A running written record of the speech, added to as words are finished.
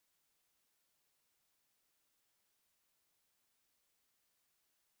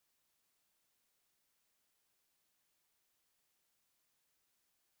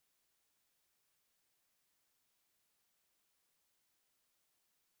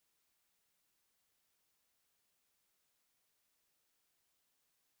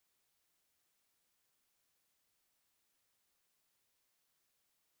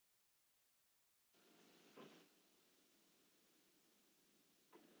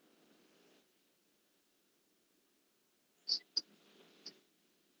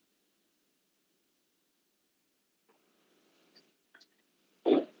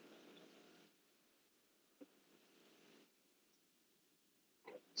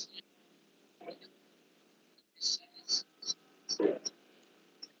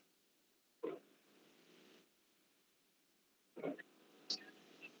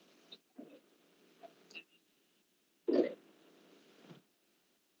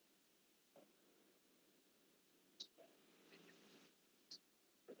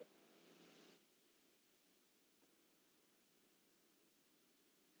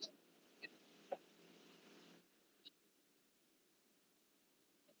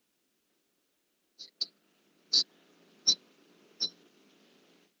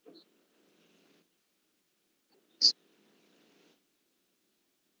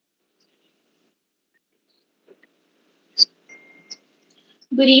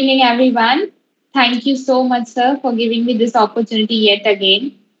Good evening, everyone. Thank you so much, sir, for giving me this opportunity yet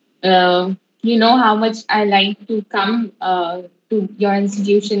again. You know how much I like to come to your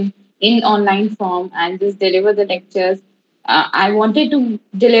institution in online form and just deliver the lectures. I wanted to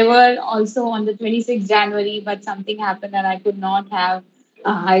deliver also on the 26th January, but something happened and I could not have,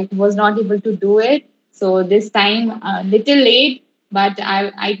 I was not able to do it. So this time, a little late, but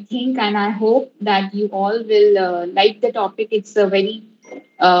I think and I hope that you all will like the topic. It's a very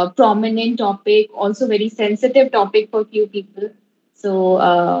prominent topic, also very sensitive topic for few people.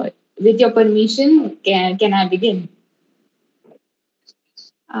 So, with your permission, can I begin?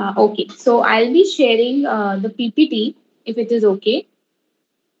 Okay, so I'll be sharing the PPT if it is okay,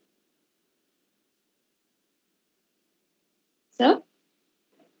 sir.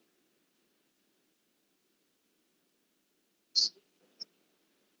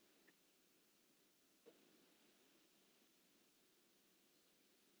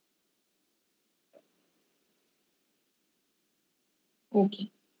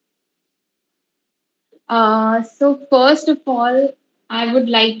 Okay. So first of all, I would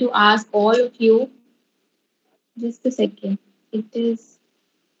like to ask all of you. Just a second. It is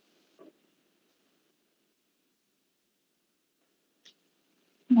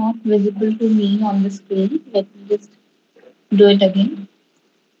not visible to me on the screen. Let me just do it again.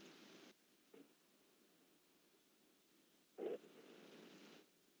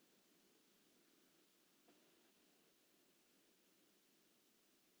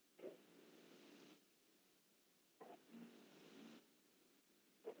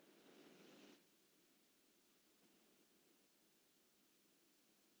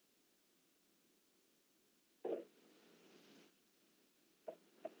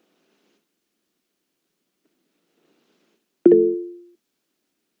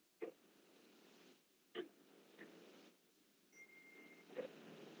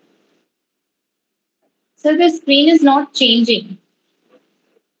 So the screen is not changing.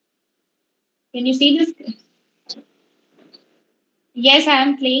 Can you see this? Yes, I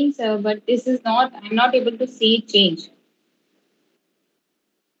am playing, sir, but this is not, I'm not able to see it change.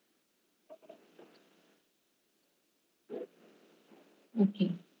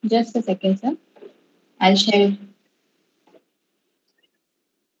 Okay, just a second, sir. I'll share.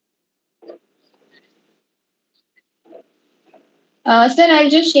 Sir, I'll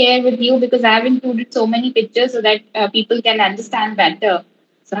just share with you because I have included so many pictures so that people can understand better.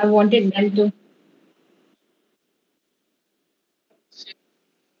 So I wanted them to.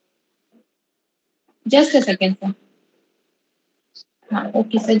 Just a second, sir.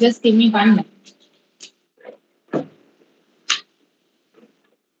 Okay, sir, just give me 1 minute.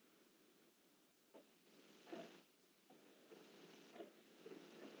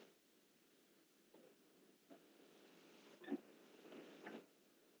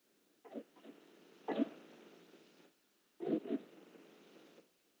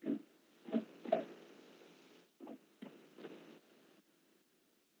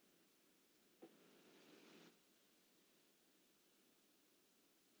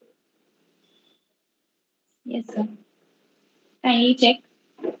 Yes, sir. Kindly check.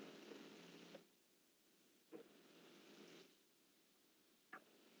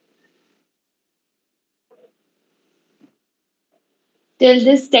 Till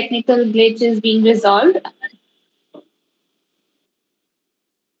this technical glitch is being resolved.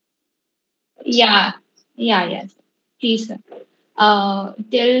 Yeah, yeah, yes. Please, sir.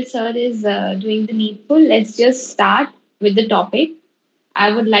 Till sir is doing the needful, let's just start with the topic.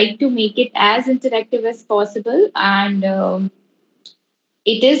 I would like to make it as interactive as possible, and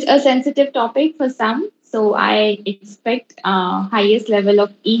it is a sensitive topic for some. So I expect highest level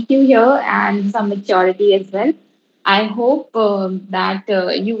of EQ here and some maturity as well. I hope that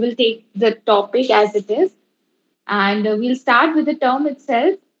you will take the topic as it is, and we'll start with the term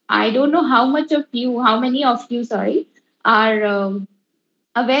itself. I don't know how many of you, sorry, are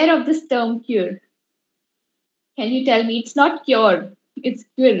aware of this term cure. Can you tell me? It's not cure. It's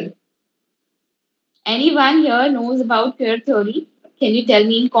queer. Anyone here knows about queer theory? Can you tell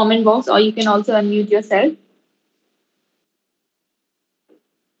me in comment box, or you can also unmute yourself?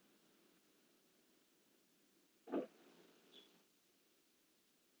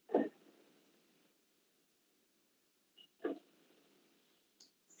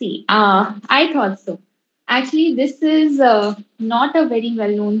 See, I thought so. Actually, this is not a very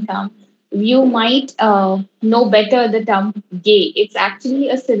well-known term. You might know better the term gay. It's actually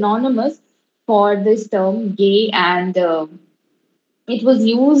a synonymous for this term gay, and it was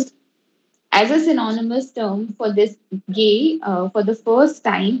used as a synonymous term for this gay for the first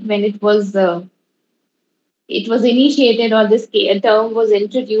time when it was initiated, or this term was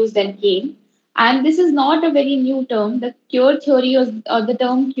introduced and came. And this is not a very new term. The cure theory, or the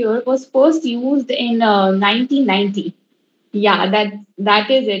term cure, was first used in 1990. Yeah, that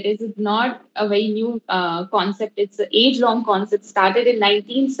is it. It is not a very new concept. It's an age-long concept started in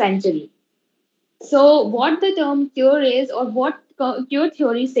 19th century. So what the term cure is, or what cure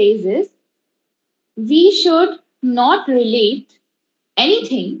theory says is, we should not relate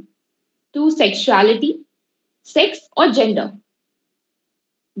anything to sexuality, sex, or gender.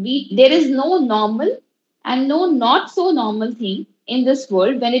 There is no normal and no not so normal thing in this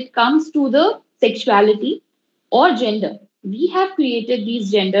world when it comes to the sexuality or gender. We have created these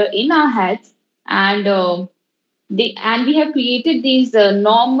gender in our heads, and we have created these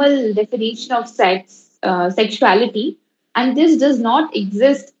normal definition of sexuality, and this does not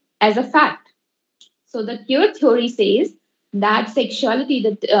exist as a fact. So the queer theory says that sexuality,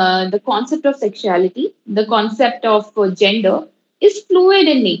 the concept of sexuality, the concept of gender is fluid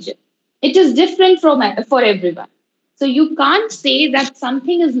in nature. It is different for everyone. So you can't say that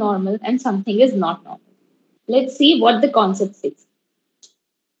something is normal and something is not normal. Let's see what the concept says.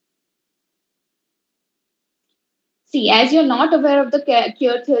 See, as you're not aware of the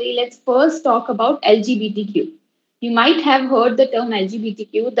queer theory, let's first talk about LGBTQ. You might have heard the term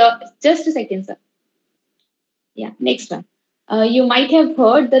LGBTQ. Just a second, sir. Yeah, next one. You might have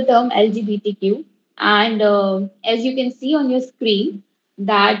heard the term LGBTQ, and as you can see on your screen,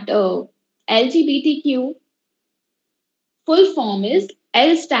 that LGBTQ full form is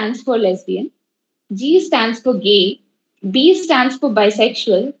L stands for lesbian, G stands for gay, B stands for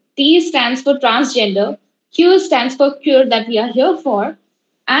bisexual, T stands for transgender, Q stands for queer that we are here for,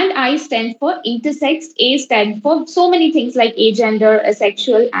 and I stand for intersex. A stands for so many things like agender,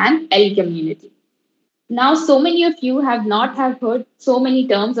 asexual, and L community. Now, so many of you have heard so many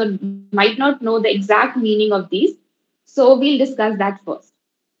terms, or might not know the exact meaning of these. So we'll discuss that first.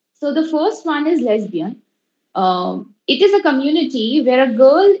 So the first one is lesbian. It is a community where a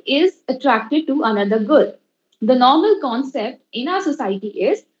girl is attracted to another girl. The normal concept in our society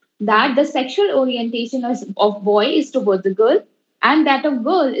is that the sexual orientation of boy is towards a girl, and that of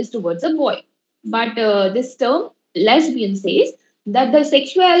girl is towards a boy. But this term lesbian says that the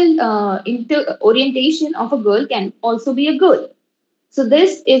sexual orientation of a girl can also be a girl. So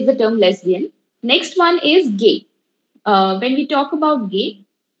this is the term lesbian. Next one is gay. When we talk about gay,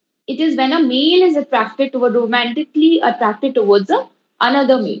 it is when a male is romantically attracted towards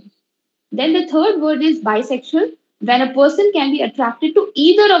another male. Then the third word is bisexual, when a person can be attracted to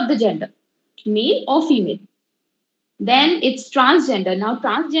either of the gender, male or female. Then it's transgender. Now,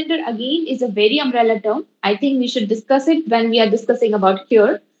 transgender again is a very umbrella term. I think we should discuss it when we are discussing about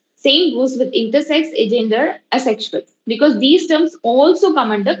queer. Same goes with intersex, agender, asexual, because these terms also come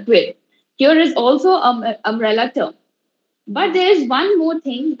under queer. Queer is also an umbrella term. But there is one more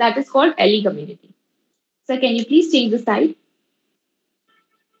thing that is called LE community. So, can you please change the slide?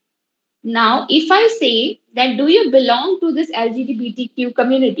 Now, if I say that, do you belong to this LGBTQ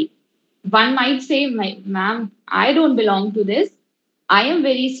community? One might say, ma'am, I don't belong to this. I am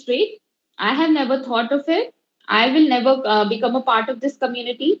very straight. I have never thought of it. I will never become a part of this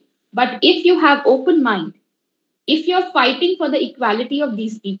community. But if you have open mind, if you're fighting for the equality of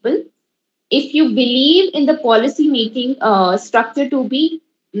these people, if you believe in the policy making structure to be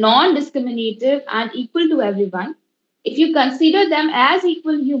non-discriminative and equal to everyone, if you consider them as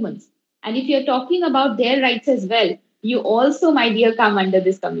equal humans, and if you're talking about their rights as well, you also, my dear, come under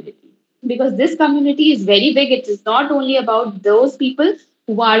this community, because this community is very big. It is not only about those people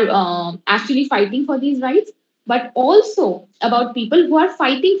who are actually fighting for these rights, but also about people who are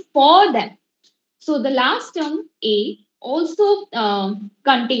fighting for them. So the last term A also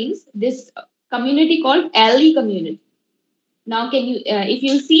contains this community called ally community. Now, if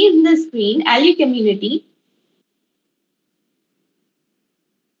you see in the screen, ally community,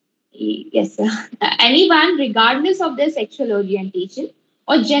 yes, sir. Anyone, regardless of their sexual orientation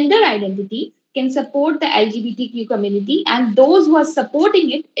or gender identity, can support the LGBTQ community, and those who are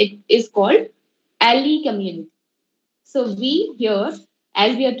supporting it, it is called ally community. So we here,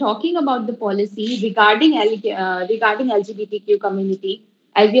 as we are talking about the policy regarding regarding LGBTQ community,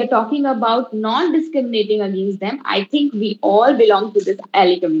 as we are talking about non-discriminating against them, I think we all belong to this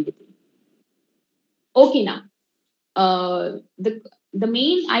ally community. Okay, now the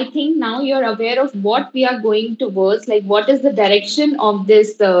main, I think now you're aware of what we are going towards, like what is the direction of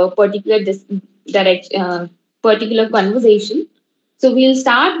this particular conversation. So we'll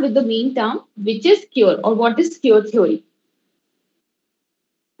start with the main term, which is cure, or what is cure theory.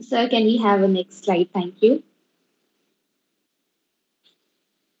 Sir, can we have a next slide? Thank you.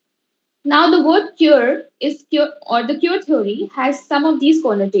 Now, the word cure is cure, or the cure theory has some of these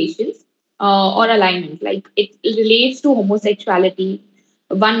connotations or alignment. Like it relates to homosexuality.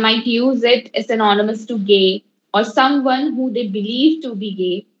 One might use it as synonymous to gay or someone who they believe to be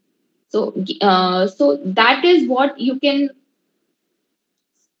gay. So that is what you can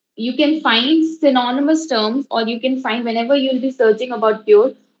find synonymous terms, or you can find whenever you'll be searching about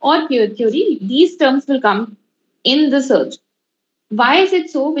cure or cure theory. These terms will come in the search. Why is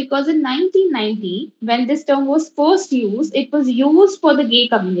it so? Because in 1990, when this term was first used, it was used for the gay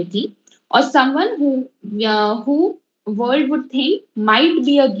community or someone who world would think might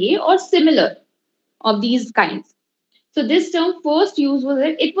be a gay or similar of these kinds. So this term first used was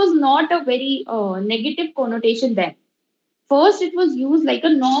it was not a very negative connotation then. First, it was used like a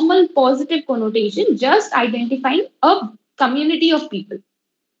normal positive connotation, just identifying a community of people.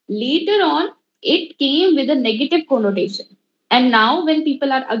 Later on, it came with a negative connotation. And now, when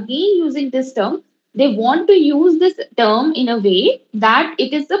people are again using this term, they want to use this term in a way that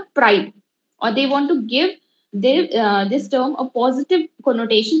it is a pride, or they want to give this term a positive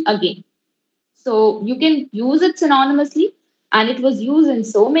connotation again. So you can use it synonymously, and it was used in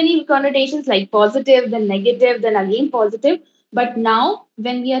so many connotations like positive, then negative, then again positive. But now,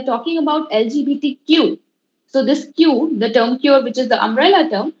 when we are talking about LGBTQ, so this Q, the term queer, which is the umbrella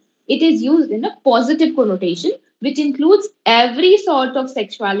term, it is used in a positive connotation, which includes every sort of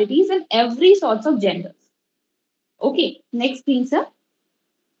sexualities and every sorts of genders. Okay, next, please, sir.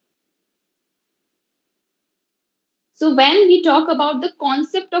 So when we talk about the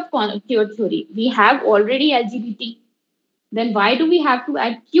concept of queer theory, we have already LGBT. Then why do we have to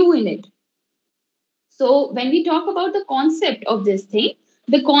add Q in it? So when we talk about the concept of this thing,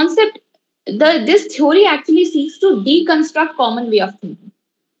 the concept, this theory actually seeks to deconstruct common way of thinking.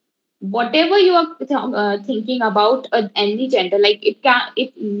 Whatever you are thinking about any gender, like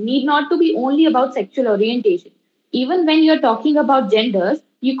it need not to be only about sexual orientation. Even when you're talking about genders,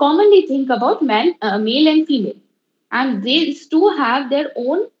 you commonly think about male and female, and these two have their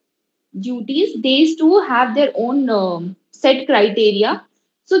own duties. They too have their own set criteria.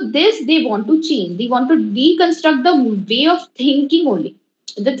 So this they want to change. They want to deconstruct the way of thinking only.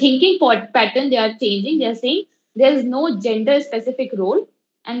 The thinking pattern they are changing. They are saying there is no gender specific role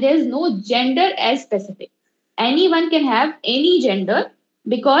and there is no gender as specific. Anyone can have any gender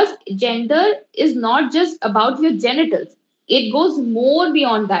because gender is not just about your genitals. It goes more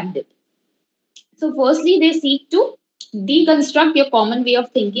beyond that. So, firstly, they seek to deconstruct your common way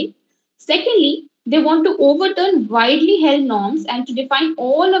of thinking. Secondly, they want to overturn widely held norms and to define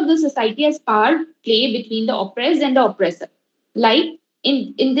all of the society as power play between the oppressed and the oppressor. Like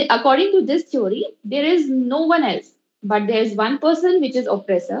according to this theory, there is no one else, but there is one person which is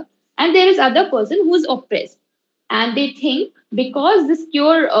oppressor, and there is other person who is oppressed. And they think because this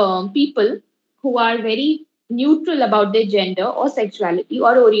pure people who are very neutral about their gender or sexuality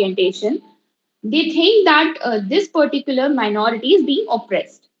or orientation, they think that this particular minority is being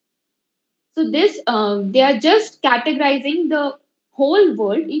oppressed. So this they are just categorizing the whole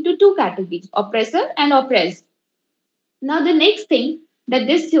world into two categories: oppressor and oppressed. Now the next thing that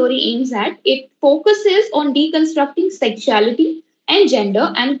this theory aims at, it focuses on deconstructing sexuality and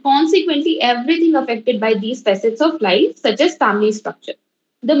gender and consequently everything affected by these facets of life, such as family structure.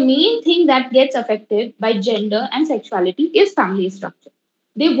 The main thing that gets affected by gender and sexuality is family structure.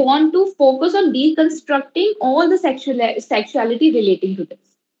 They want to focus on deconstructing all the sexuality relating to this.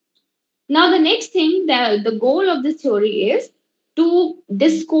 Now, the next thing, the goal of this theory is to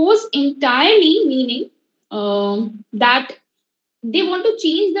discourse entirely, meaning that they want to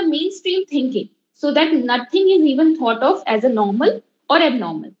change the mainstream thinking so that nothing is even thought of as a normal or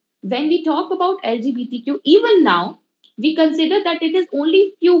abnormal. When we talk about LGBTQ, even now, we consider that it is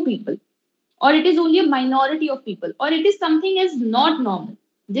only few people, or it is only a minority of people, or it is something as not normal.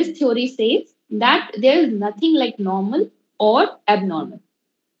 This theory says that there is nothing like normal or abnormal.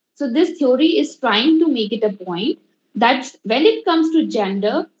 So this theory is trying to make it a point that when it comes to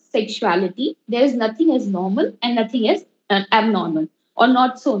gender, sexuality, there is nothing as normal and nothing as abnormal or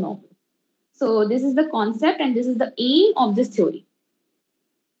not so normal. So this is the concept and this is the aim of this theory.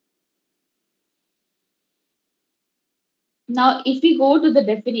 Now, if we go to the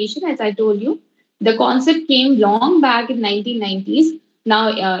definition, as I told you, the concept came long back in 1990s.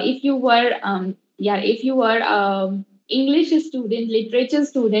 Now, if you were English student, literature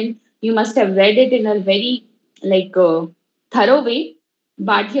student, you must have read it in a very like thorough way.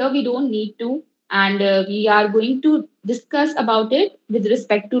 But here we don't need to, and we are going to discuss about it with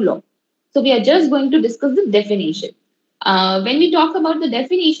respect to law. So we are just going to discuss the definition. When we talk about the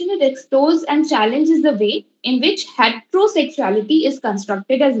definition, it explores and challenges the way in which heterosexuality is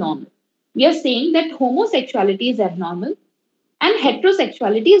constructed as normal. We are saying that homosexuality is abnormal and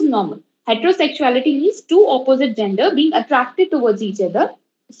heterosexuality is normal. Heterosexuality means two opposite gender being attracted towards each other,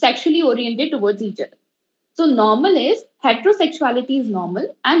 sexually oriented towards each other. So normal is heterosexuality is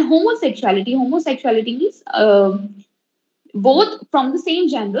normal and homosexuality means both from the same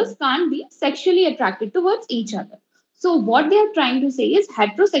genders can't be sexually attracted towards each other. So, what they are trying to say is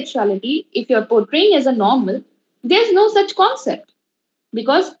heterosexuality, if you're portraying as a normal, there's no such concept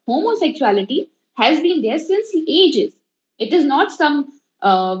because homosexuality has been there since ages. It is not some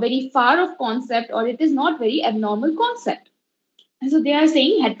very far off concept or it is not very abnormal concept. And so, they are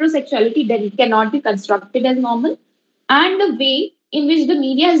saying heterosexuality that it cannot be constructed as normal and the way in which the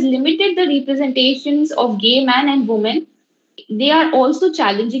media has limited the representations of gay man and women they are also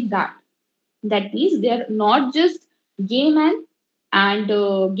challenging that. That means they are not just gay men and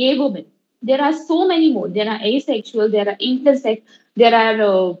gay women. There are so many more. There are asexual. There are intersex. There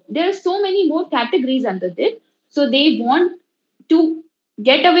are so many more categories under this. So they want to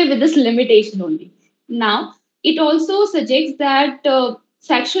get away with this limitation only. Now it also suggests that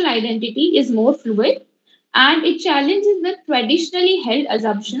sexual identity is more fluid, and it challenges the traditionally held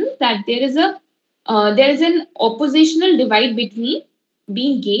assumption that there is an oppositional divide between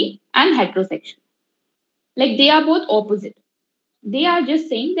being gay and heterosexual. Like they are both opposite. They are just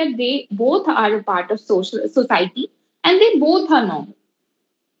saying that they both are a part of social society and they both are normal.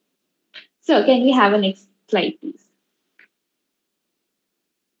 So can we have a next slide, please?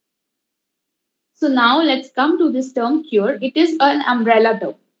 So now let's come to this term queer. It is an umbrella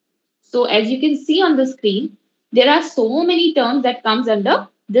term. So as you can see on the screen, there are so many terms that comes under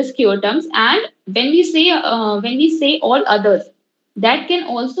this queer terms, and when we say all others, that can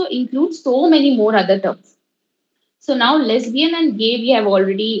also include so many more other terms. So now lesbian and gay we have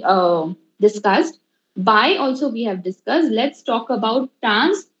already discussed. Bi also we have discussed. Let's talk about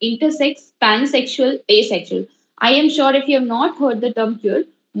trans, intersex, pansexual, asexual. I am sure if you have not heard the term queer,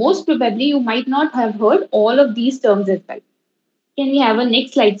 most probably you might not have heard all of these terms as well. Can we have a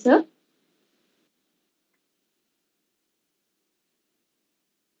next slide, sir?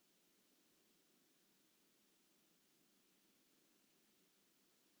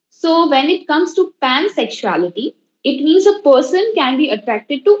 So when it comes to pansexuality, it means a person can be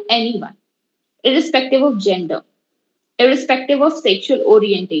attracted to anyone, irrespective of gender, irrespective of sexual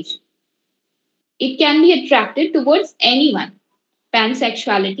orientation. It can be attracted towards anyone.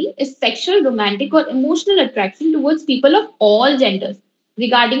 Pansexuality is sexual, romantic, or emotional attraction towards people of all genders,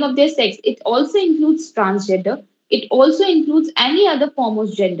 regarding of their sex. It also includes transgender. It also includes any other form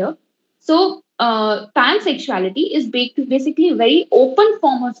of gender. So, pansexuality is basically a very open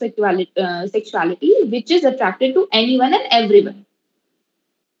form of sexuality, which is attracted to anyone and everyone.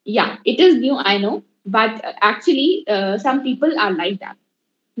 Yeah, it is new, I know, but actually, some people are like that.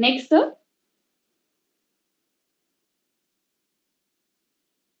 Next, sir.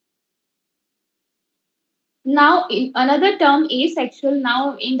 Now, in another term, asexual.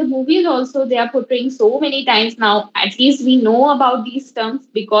 Now, in the movies also, they are portraying so many times now. At least we know about these terms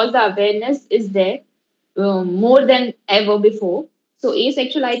because the awareness is there more than ever before. So,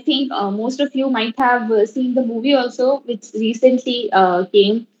 asexual, I think most of you might have seen the movie also, which recently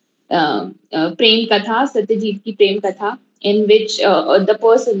came, Prem Katha, Satyajit ki Prem Katha, in which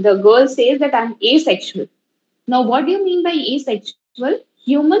the girl says that I'm asexual. Now, what do you mean by asexual?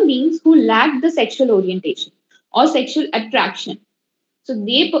 Human beings who lack the sexual orientation or sexual attraction. So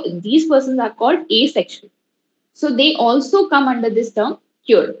these persons are called asexual. So they also come under this term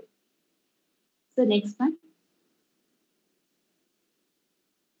cured. So next one.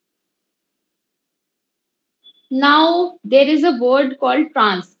 Now there is a word called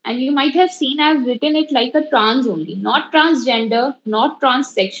trans, and you might have seen I've written it like a trans only, not transgender, not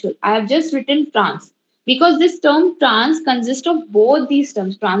transsexual. I have just written trans because this term trans consists of both these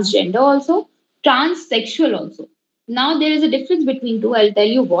terms, transgender also, transsexual also. Now there is a difference between two. I'll tell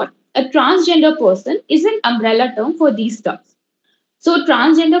you what. A transgender person is an umbrella term for these terms. So,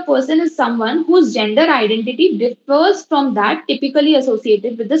 transgender person is someone whose gender identity differs from that typically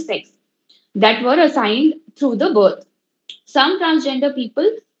associated with the sex that were assigned through the birth. Some transgender people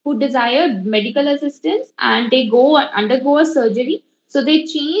who desire medical assistance and they go undergo a surgery, so they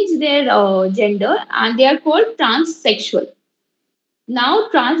change their gender and they are called transsexual. Now,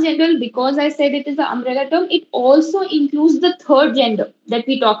 transgender, because I said it is an umbrella term, it also includes the third gender that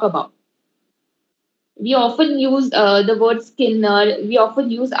we talk about. We often use the word skinner, we often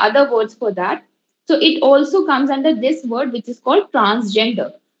use other words for that. So it also comes under this word, which is called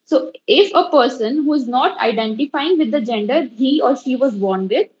transgender. So if a person who is not identifying with the gender he or she was born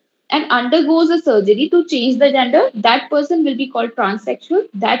with and undergoes a surgery to change the gender, that person will be called transsexual.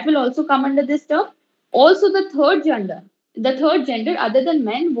 That will also come under this term. Also, the third gender other than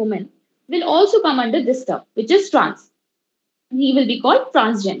men, women, will also come under this term, which is trans. He will be called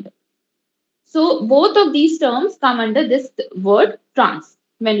transgender. So both of these terms come under this word trans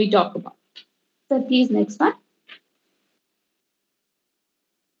when we talk about. So please next one.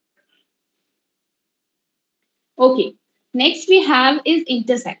 Okay. Next we have is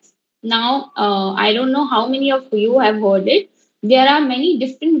intersex. Now I don't know how many of you have heard it. There are many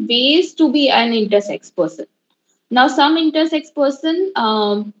different ways to be an intersex person. Now some intersex person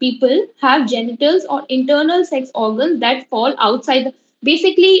people have genitals or internal sex organs that fall outside.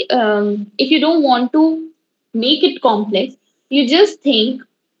 Basically, if you don't want to make it complex, you just think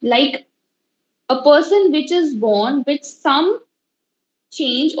like a person which is born with some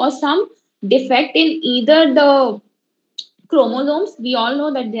change or some defect in either the chromosomes. We all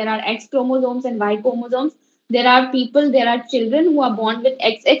know that there are X chromosomes and Y chromosomes. There are people, there are children who are born with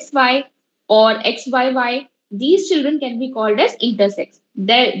XXY or XYY. These children can be called as intersex.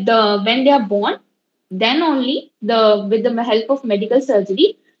 When they are born, then only the with the help of medical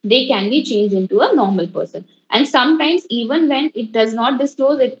surgery, they can be changed into a normal person. And sometimes, even when it does not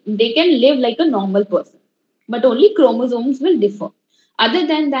disclose it, they can live like a normal person, but only chromosomes will differ. Other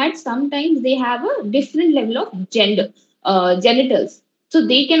than that, sometimes they have a different level of genitals. So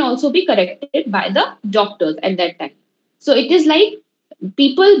they can also be corrected by the doctors at that time. So it is like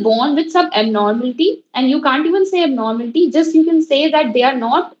people born with some abnormality, and you can't even say abnormality, just you can say that they are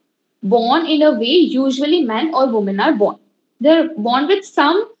not born in a way usually men or women are born. They're born with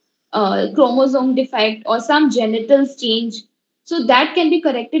some chromosome defect or some genitals change. So that can be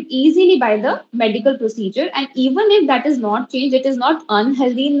corrected easily by the medical procedure. And even if that is not changed, it is not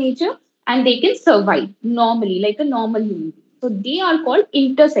unhealthy in nature and they can survive normally like a normal human being. So they are called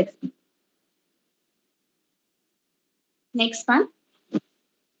intersex. Next one.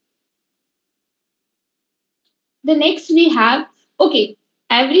 The next we have, okay,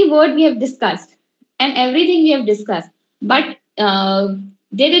 every word we have discussed and everything we have discussed, but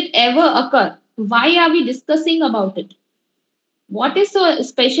did it ever occur? Why are we discussing about it? What is so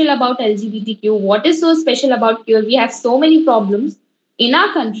special about LGBTQ? What is so special about queer? We have so many problems in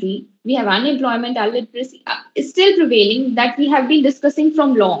our country. We have unemployment, illiteracy is still prevailing that we have been discussing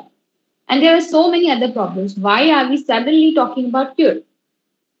from long. And there are so many other problems. Why are we suddenly talking about queer?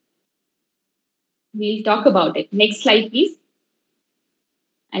 We'll talk about it. Next slide, please.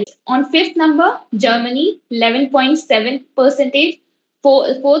 On fifth number, Germany, 11.7 percentage.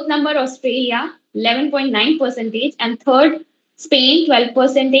 Fourth number, Australia, 11.9 percentage. And third, Spain, 12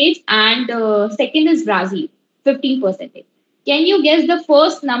 percentage. And second is Brazil, 15 percentage. Can you guess the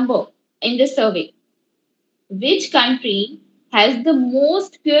first number in this survey? Which country has the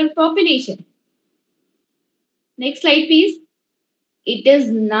most queer population? Next slide, please. It is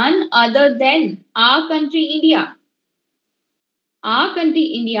none other than our country, India. Our country,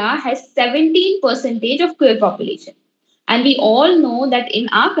 India, has 17 percentage of queer population. And we all know that in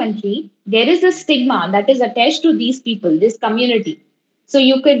our country, there is a stigma that is attached to these people, this community. So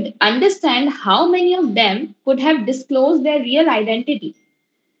you could understand how many of them could have disclosed their real identity.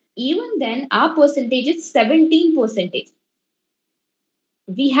 Even then, our percentage is 17 percentage.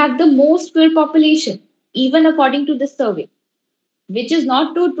 We have the most queer population, even according to this survey, which is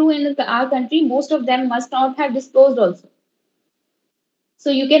not too true in our country. Most of them must not have disclosed also. So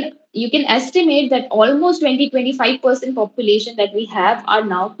you can estimate that almost 20-25% population that we have are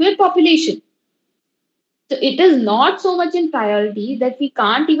now queer population. So it is not so much in priority that we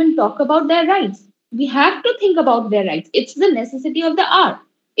can't even talk about their rights. We have to think about their rights. It's the necessity of the hour.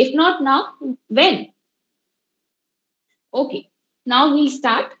 If not now, when? Okay. Now we'll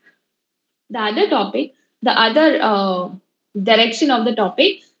start the other topic, the other direction of the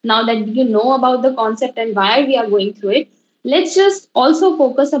topic. Now that you know about the concept and why we are going through it, let's just also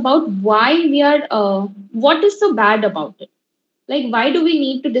focus about why we are, what is so bad about it. Like, why do we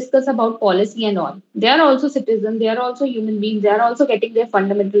need to discuss about policy and all? They are also citizens, they are also human beings, they are also getting their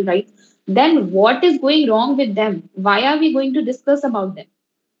fundamental rights. Then what is going wrong with them? Why are we going to discuss about them?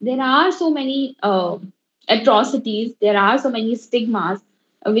 There are so many atrocities, there are so many stigmas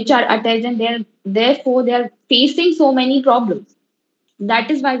which are attached, and therefore they are facing so many problems.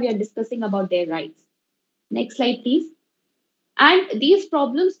 That is why we are discussing about their rights. Next slide, please. And these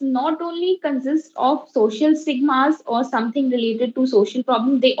problems not only consist of social stigmas or something related to social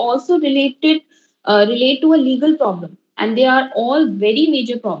problem, they also relate to a legal problem, and they are all very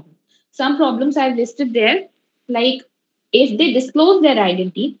major problems. Some problems I've listed there, like if they disclose their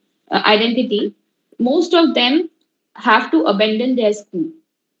identity, most of them have to abandon their school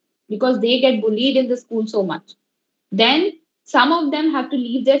because they get bullied in the school so much. Then some of them have to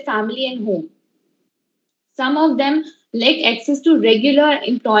leave their family and home. Some of them lack access to regular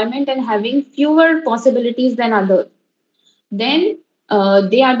employment and having fewer possibilities than others. Then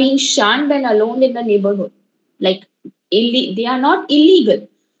they are being shunned and alone in the neighborhood. Like they are not illegal,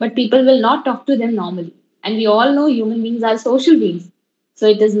 but people will not talk to them normally. And we all know human beings are social beings. So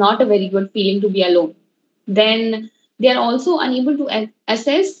it is not a very good feeling to be alone. Then they are also unable to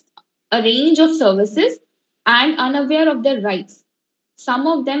assess a range of services and unaware of their rights. Some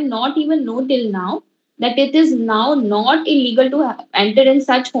of them not even know till now that it is now not illegal to enter in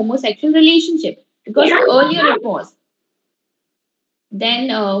such homosexual relationship, because earlier it was. Then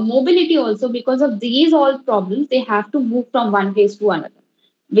mobility also, because of these all problems, they have to move from one place to another,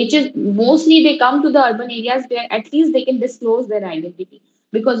 which is mostly they come to the urban areas where at least they can disclose their identity.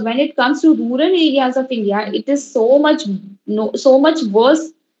 Because when it comes to rural areas of India, it is so much no, so much worse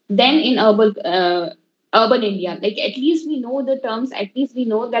than in urban India. Like at least we know the terms, at least we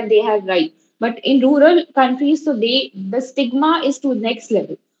know that they have right. But in rural countries, so the stigma is to next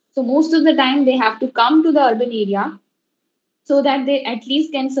level. So most of the time they have to come to the urban area so that they at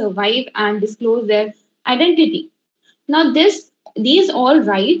least can survive and disclose their identity. Now, these all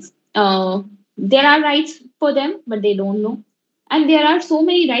rights, there are rights for them, but they don't know, and there are so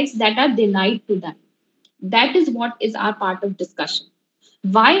many rights that are denied to them. That is what is our part of discussion.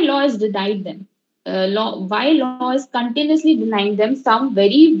 Why law is denied them? Why law is continuously denying them some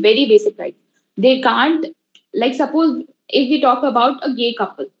very basic rights? They can't, like suppose if we talk about a gay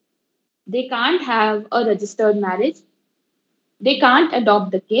couple, they can't have a registered marriage, they can't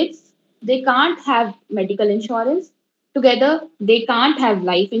adopt the kids. They can't have medical insurance together. They can't have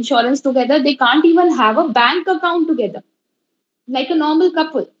life insurance together. They can't even have a bank account together, like a normal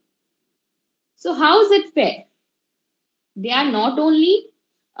couple. So, how is it fair? They are not only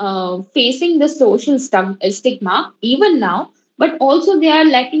facing the social stigma even now, but also they are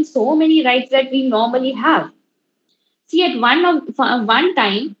lacking so many rights that we normally have. See, at one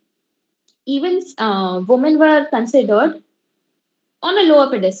time, even women were considered on a lower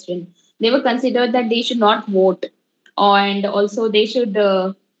pedestrian. They were considered that they should not vote, and also they should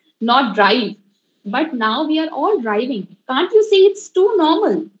not drive. But now we are all driving. Can't you see it's too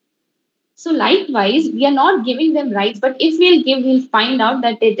normal? So likewise, we are not giving them rights, but if we'll give, we'll find out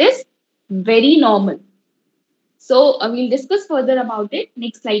that it is very normal. So we'll discuss further about it.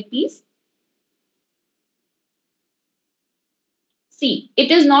 Next slide, please. See,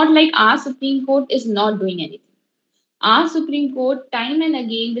 it is not like our Supreme Court is not doing anything. Our Supreme Court, time and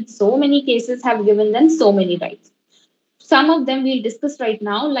again, with so many cases, have given them so many rights. Some of them we'll discuss right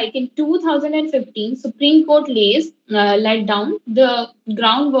now. Like in 2015, Supreme Court laid down the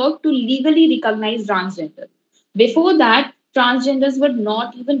groundwork to legally recognize transgender. Before that, transgenders were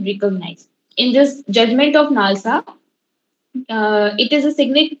not even recognized. In this judgment of NALSA, it is a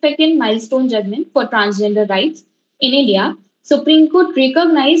significant milestone judgment for transgender rights in India. Supreme Court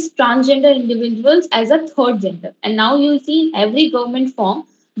recognized transgender individuals as a third gender, and now you'll see in every government form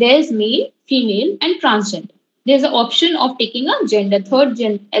there is male, female, and transgender. There's an option of taking a gender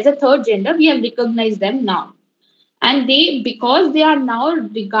as a third gender. We have recognized them now, and they, because they are now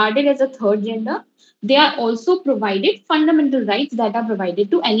regarded as a third gender, they are also provided fundamental rights that are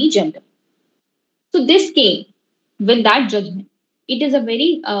provided to any gender. So this came with that judgment. It is a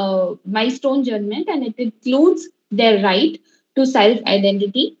very milestone judgment, and it includes their right to self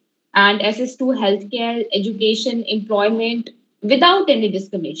identity and access to healthcare, education, employment without any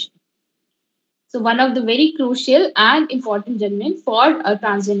discrimination. So one of the very crucial and important judgment for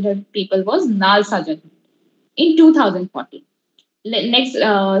transgender people was NALSA judgment in 2014. Next,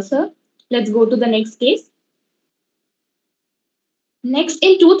 sir, let's go to the next case. Next,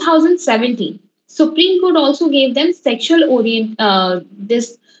 in 2017, Supreme Court also gave them this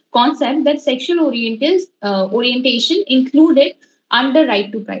concept that orientation included under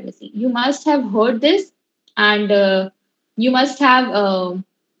right to privacy. You must have heard this, and You must have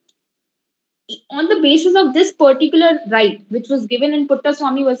on the basis of this particular right, which was given in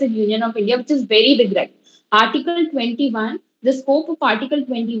Puttaswamy versus Union of India, which is very big right. Article 21, the scope of Article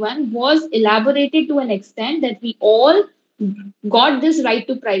 21 was elaborated to an extent that we all got this right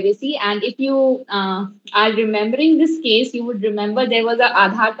to privacy. And if you are remembering this case, you would remember there was a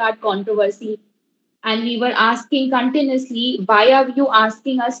Aadhaar card controversy, and we were asking continuously, why are you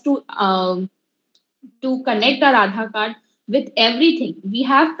asking us to connect our Aadhaar card with everything? We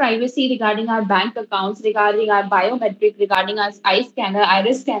have privacy regarding our bank accounts, regarding our biometric, regarding our eye scanner,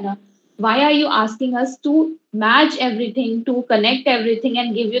 iris scanner. Why are you asking us to match everything, to connect everything,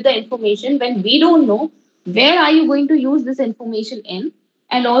 and give you the information when we don't know where are you going to use this information in?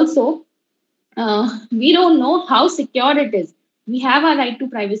 And also, we don't know how secure it is. We have our right to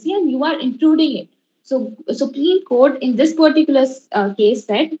privacy, and you are intruding it. So, Supreme Court in this particular case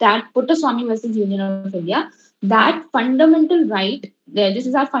said that Puttaswamy versus Union of India, that fundamental right, this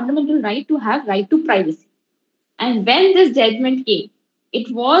is our fundamental right to have right to privacy. And when this judgment came, it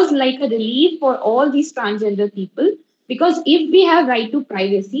was like a relief for all these transgender people, because if we have right to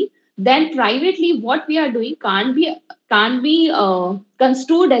privacy, then privately what we are doing can't be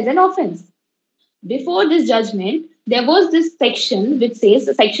construed as an offense. Before this judgment, there was this section which says,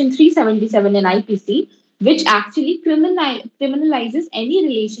 section 377 in IPC, which actually criminalizes any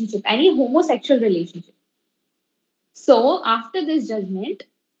relationship, any homosexual relationship. So after this judgment,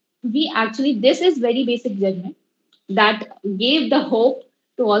 we actually, this is very basic judgment that gave the hope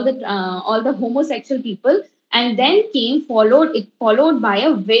to all the homosexual people, and then came followed by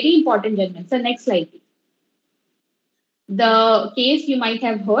a very important judgment. So next slide, please. The case you might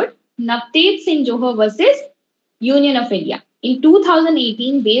have heard, Navteej Singh Johar versus Union of India. In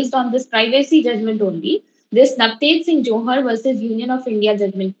 2018, based on this privacy judgment only, this Navteej Singh Johar versus Union of India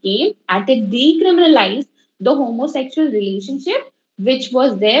judgment came at it decriminalized the homosexual relationship which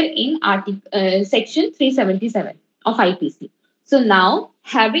was there in section 377 of IPC. So now,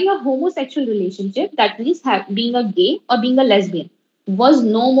 having a homosexual relationship, that means being a gay or being a lesbian, was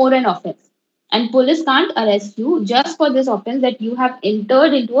no more an offense, and police can't arrest you just for this offense that you have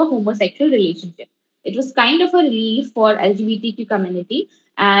entered into a homosexual relationship. It was kind of a relief for LGBTQ community.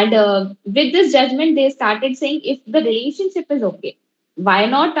 And with this judgment, they started saying, if the relationship is okay, why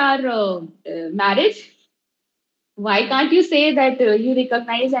not our marriage? Why can't you say that you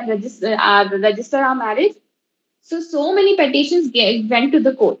recognize and register our marriage? So many petitions went to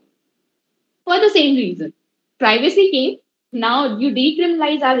the court for the same reason. Privacy came. Now you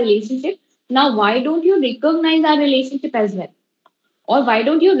decriminalize our relationship. Now, why don't you recognize our relationship as well? Or why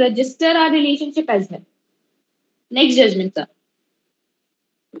don't you register our relationship as well? Next judgment, sir.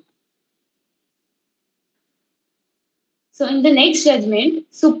 So, in the next judgment,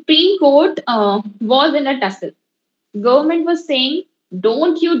 Supreme Court was in a tussle. Government was saying,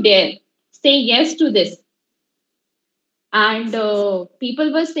 "Don't you dare say yes to this," and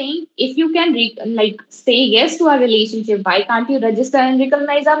people were saying, "If you can say yes to our relationship, why can't you register and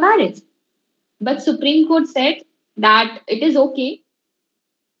recognize our marriage?" But Supreme Court said that it is okay.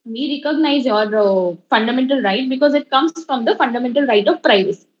 We recognize your fundamental right because it comes from the fundamental right of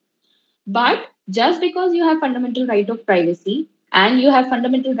privacy. But just because you have fundamental right of privacy and you have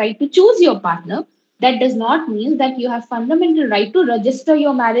fundamental right to choose your partner, that does not mean that you have fundamental right to register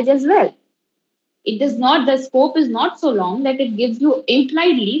your marriage as well. It does not, the scope is not so long that it gives you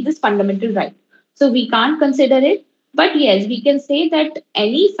impliedly this fundamental right. So we can't consider it. But yes, we can say that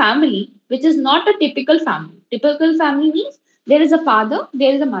any family which is not a typical family means there is a father,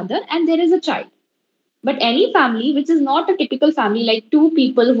 there is a mother, and there is a child. But any family which is not a typical family, like two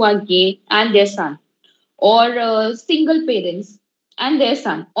people who are gay and their son, or single parents and their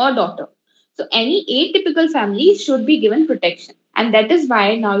son or daughter. So any atypical family should be given protection, and that is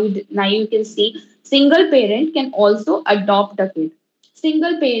why now you can see single parent can also adopt a kid.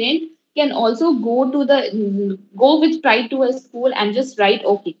 Single parent can also go with pride to a school and just write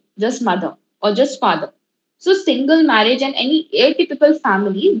okay, just mother or just father. So single marriage and any atypical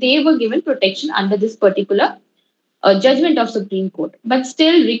family, they were given protection under this particular a judgment of Supreme Court. But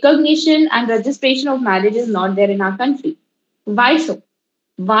still, recognition and registration of marriage is not there in our country. Why so?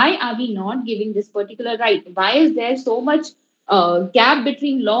 Why are we not giving this particular right? Why is there so much gap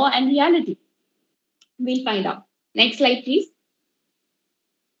between law and reality? We'll find out. Next slide, please.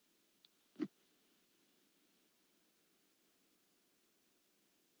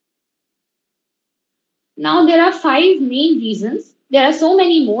 Now, there are five main reasons. There are so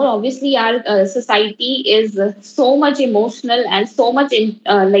many more. Obviously, our society is so much emotional and so much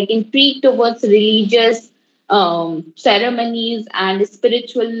intrigued towards religious ceremonies, and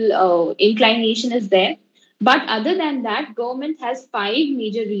spiritual inclination is there. But other than that, government has five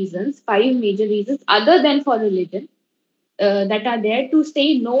major reasons other than for religion, that are there to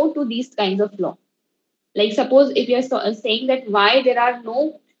say no to these kinds of law. Like suppose if you're saying that why there are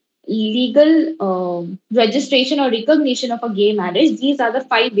no legal registration or recognition of a gay marriage, these are the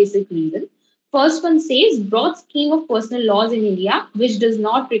five basic reasons. First one says broad scheme of personal laws in India which does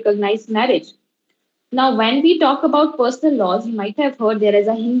not recognize marriage. Now, when we talk about personal laws, you might have heard there is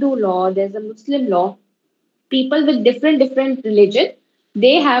a Hindu law, there's a Muslim law. People with different religion,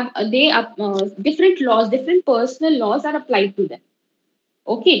 they have different laws, different personal laws are applied to them.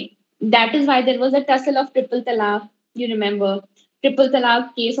 Okay, that is why there was a tussle of triple talaq. You remember, triple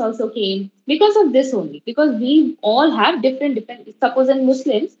talaq case also came because of this only. Because we all have different. Suppose in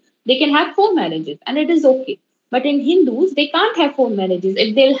Muslims they can have four marriages and it is okay, but in Hindus they can't have four marriages.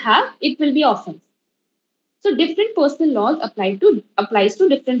 If they'll have, it will be offense. So different personal laws applies to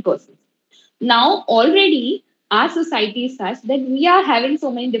different persons. Now already our society is such that we are having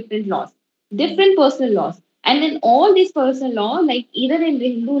so many different laws, different personal laws. And in all these personal law, like either in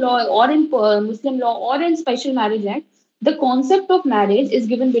the Hindu law or in Muslim law or in Special Marriage Act, the concept of marriage is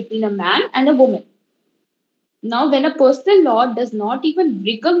given between a man and a woman. Now, when a personal law does not even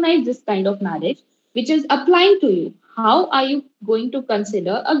recognize this kind of marriage, which is applying to you, how are you going to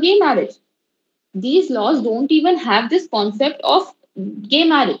consider a gay marriage? These laws don't even have this concept of gay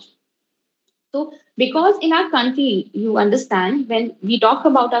marriage. So, because in our country, you understand, when we talk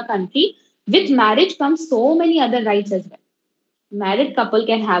about our country, with marriage comes so many other rights as well. Married couple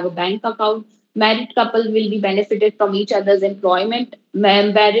can have a bank account. Married couple will be benefited from each other's employment.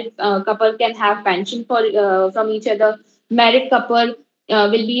 Married couple can have pension from each other. Married couple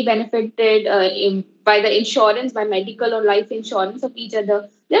will be benefited by the insurance, by medical or life insurance of each other.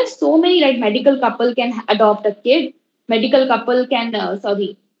 There are so many, right? Medical couple can adopt a kid. Medical couple can,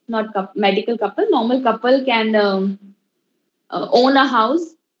 sorry, not medical couple, normal couple can own a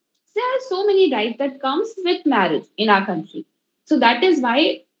house. There are so many rights that comes with marriage in our country. So that is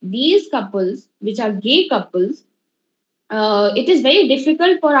why these couples, which are gay couples, it is very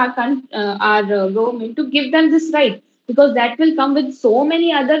difficult for our government to give them this right, because that will come with so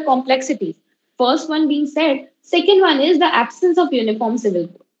many other complexities. First one being said. Second one is the absence of uniform civil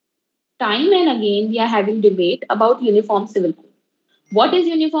code. Time and again, we are having debate about uniform civil code. What is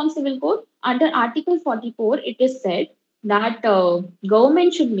Uniform Civil Code? Under Article 44, it is said that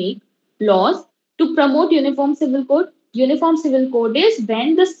government should make laws to promote Uniform Civil Code. Uniform Civil Code is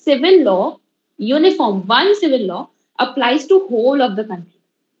when the civil law, uniform, one civil law, applies to whole of the country.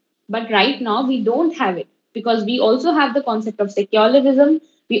 But right now, we don't have it, because we also have the concept of secularism.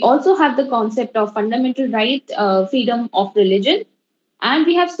 We also have the concept of fundamental right, freedom of religion, and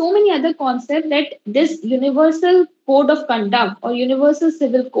we have so many other concepts that this universal code of conduct or universal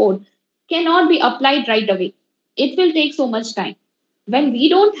civil code cannot be applied right away. It will take so much time. When we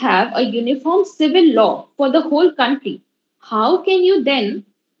don't have a uniform civil law for the whole country, how can you then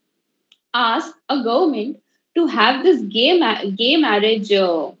ask a government to have this gay marriage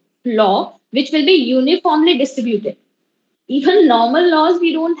law which will be uniformly distributed? Even normal laws,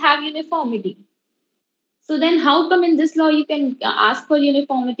 we don't have uniformity. So then, how come in this law you can ask for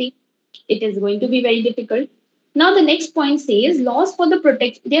uniformity? It is going to be very difficult. Now, the next point says laws for the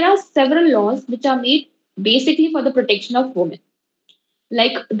protection. There are several laws which are made basically for the protection of women,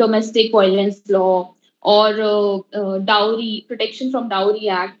 like domestic violence law or dowry protection from Dowry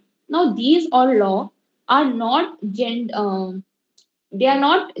Act. Now, these all law are not gender. They are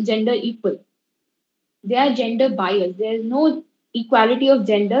not gender equal. They are gender biased. There is no equality of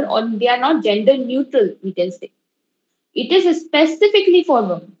gender, or they are not gender neutral. We can say it is specifically for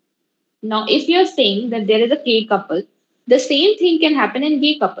women. Now, if you're saying that there is a gay couple, the same thing can happen in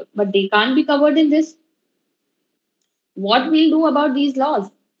gay couple, but they can't be covered in this. What we'll do about these laws?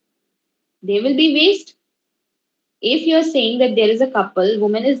 They will be waste. If you're saying that there is a couple,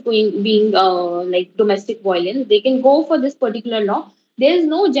 woman is going being like domestic violence, they can go for this particular law. There is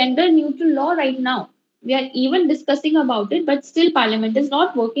no gender neutral law right now. We are even discussing about it, but still Parliament is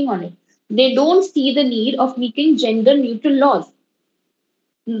not working on it. They don't see the need of making gender neutral laws.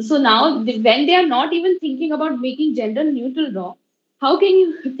 So now, when they are not even thinking about making gender neutral law, how can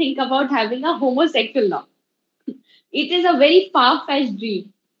you think about having a homosexual law? It is a very far fetched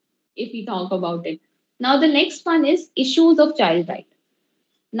dream if we talk about it. Now, the next one is issues of child right.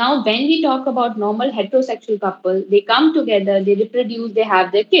 Now, when we talk about normal heterosexual couple, they come together, they reproduce, they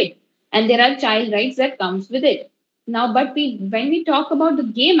have their kid, and there are child rights that comes with it. Now, but when we talk about the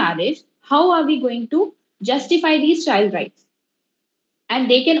gay marriage, how are we going to justify these child rights? And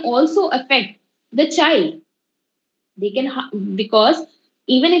they can also affect the child. They can because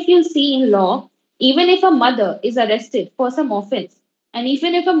even if you see in law, Even if a mother is arrested for some offense, and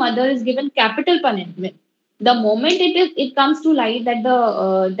even if a mother is given capital punishment, the moment it comes to light that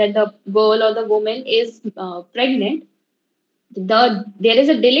the girl or the woman is pregnant, there is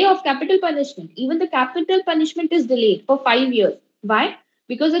a delay of capital punishment. Even the capital punishment is delayed for 5 years. Why?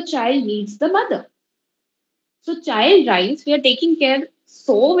 Because the child needs the mother. So child rights we are taking care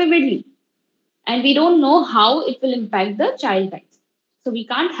so vividly, and we don't know how it will impact the child rights. So we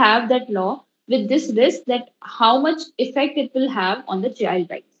can't have that law with this risk that how much effect it will have on the child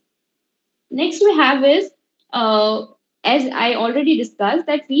rights. Next we have is, as I already discussed,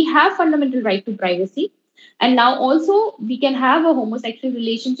 that we have fundamental right to privacy, and now also we can have a homosexual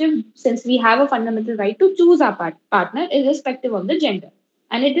relationship since we have a fundamental right to choose our partner irrespective of the gender,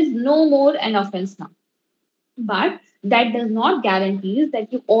 and it is no more an offense now. But that does not guarantee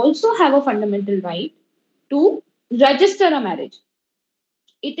that you also have a fundamental right to register a marriage.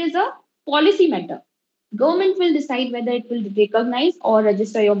 It is a policy matter. Government will decide whether it will recognize or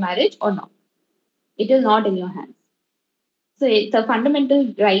register your marriage or not. It is not in your hands. So it's a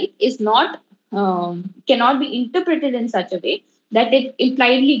fundamental right is not cannot be interpreted in such a way that it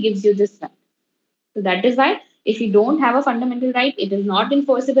impliedly gives you this right. So that is why if you don't have a fundamental right, it is not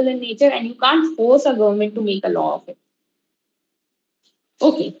enforceable in nature, and you can't force a government to make a law of it.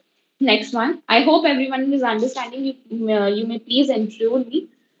 Okay, next one. I hope everyone is understanding. You may please intrude me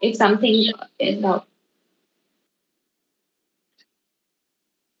if something is out.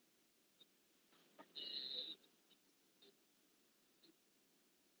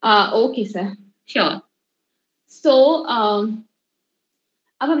 Okay, sir. Sure. So,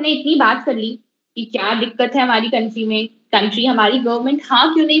 अब हमने इतनी बात कर ली कि क्या दिक्कत है हमारी कंट्री में, कंट्री हमारी गवर्नमेंट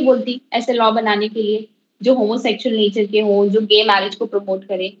हाँ क्यों नहीं बोलती ऐसे लॉ बनाने के लिए जो होमोसेक्सुअल नेचर के हो, जो गे मैरिज को प्रमोट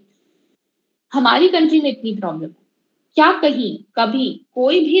करे. हमारी कंट्री में इतनी प्रॉब्लम है, क्या कहीं कभी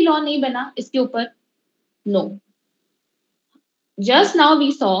कोई भी लॉ नहीं बना इसके ऊपर? No. Just now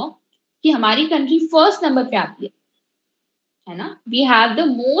we saw कि हमारी कंट्री फर्स्ट नंबर पे आती है ना. We have the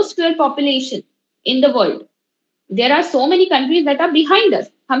most queer population in the world. There are so many countries that are behind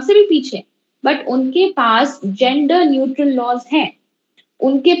us, हमसे भी पीछे, बट उनके पास जेंडर न्यूट्रल लॉज हैं.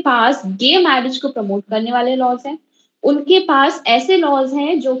 उनके पास गे मैरिज को प्रमोट करने वाले लॉज हैं. उनके पास ऐसे लॉज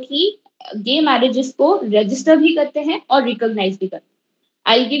हैं जो कि गे मैरिजेस को रजिस्टर भी करते हैं और रिकॉग्नाइज भी करते हैं.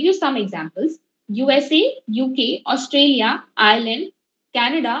 I give you some examples. USA, UK, Australia, Ireland,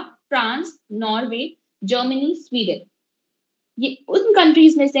 Canada, France, Norway, Germany, Sweden, ये उन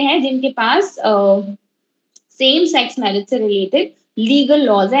कंट्रीज में से हैं जिनके पास same sex marriage से related legal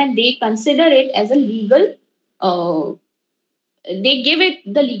laws and they consider it as a legal, uh, they give it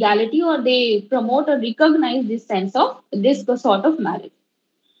the legality or they promote or recognize this sense of this sort of marriage.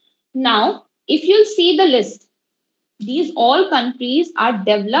 Now if you see the list, these all countries are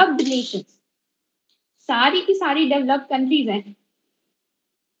developed nations. सारी की सारी developed countries हैं.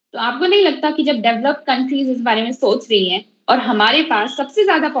 तो आपको नहीं लगता कि जब developed countries इस बारे में सोच रही हैं और हमारे पास सबसे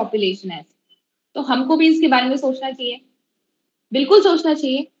ज्यादा population है, तो हमको भी इसके बारे में सोचना चाहिए? बिल्कुल सोचना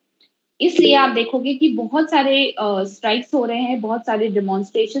चाहिए. इसलिए आप देखोगे कि बहुत सारे स्ट्राइक्स हो रहे हैं, बहुत सारे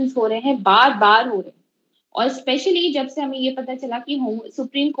डिमॉन्स्ट्रेशंस हो रहे हैं, बार बार हो रहे हैं. और स्पेशली जब से हमें ये पता चला कि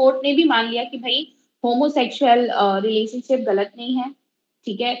सुप्रीम कोर्ट ने भी मान लिया कि भाई होमोसेक्सुअल रिलेशनशिप गलत नहीं है,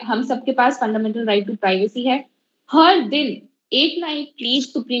 ठीक है, हम सबके पास फंडामेंटल राइट टू प्राइवेसी है. हर दिन एक ना एक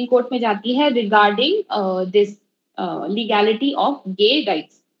प्लीज सुप्रीम कोर्ट में जाती है regarding this legality of gay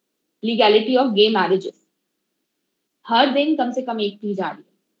rights, legality of gay marriages. हर दिन कम से कम एक प्लीज आ रही है.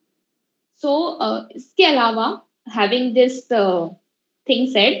 सो इसके अलावा हैविंग दिस थिंग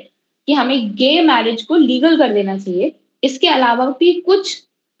सेड कि हमें गे मैरिज को लीगल कर देना चाहिए, इसके अलावा भी कुछ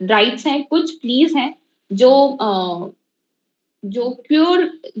राइट्स हैं, कुछ प्लीज हैं जो जो क्यूर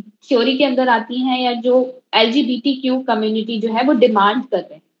थ्योरी के अंदर आती हैं या जो एलजीबीटीक्यू कम्युनिटी जो है वो डिमांड कर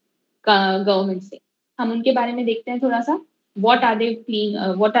रहे हैं गवर्नमेंट से. हम उनके बारे में देखते हैं थोड़ा सा. What are they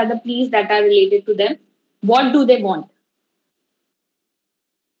what are the please that are related to them, what do they want?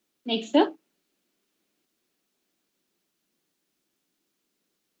 Next sir.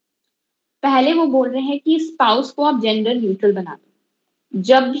 पहले वो बोल रहे हैं कि स्पाउस को आप जेंडर न्यूट्रल बना दो.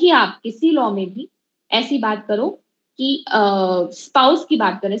 जब भी आप किसी लॉ में भी ऐसी बात करो कि स्पाउस की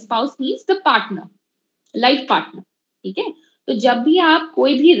बात करें, spouse means the partner, life partner, ठीक है. तो जब भी आप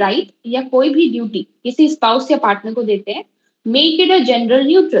कोई भी राइट या कोई भी ड्यूटी किसी स्पाउस या पार्टनर को देते हैं, make it a gender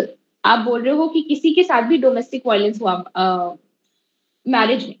neutral. आप बोल रहे हो कि किसी के साथ भी डोमेस्टिक वायलेंस हुआ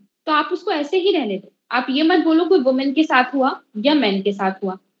मैरिज में, तो आप उसको ऐसे ही रहने दो. आप ये मत बोलो कोई वुमेन के साथ हुआ या मैन के साथ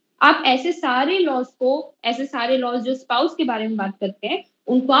हुआ. आप ऐसे सारे लॉज को, ऐसे सारे लॉज जो स्पाउस के बारे में बात करते हैं,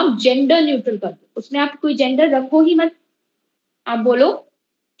 उनको आप जेंडर न्यूट्रल कर दो. उसमें आप कोई जेंडर रखो ही मत. आप बोलो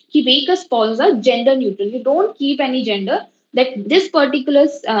कि make a spouse a gender neutral. You don't keep any gender that this particular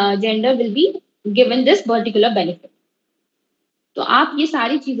gender will be given this particular benefit. तो आप ये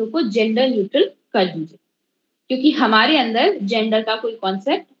सारी चीजों को जेंडर न्यूट्रल कर दीजिए, क्योंकि हमारे अंदर जेंडर का कोई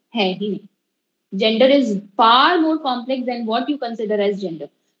कॉन्सेप्ट है ही नहीं. Gender is far more complex than what you consider as gender.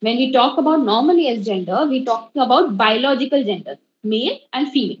 When we talk about normally as gender, we talk about biological gender, male and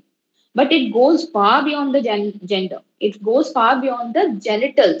female. But it goes far beyond the gender. It goes far beyond the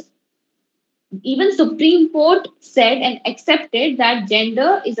genitals. Even Supreme Court said and accepted that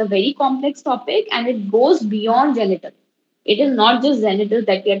gender is a very complex topic and it goes beyond genital. It is not just genitals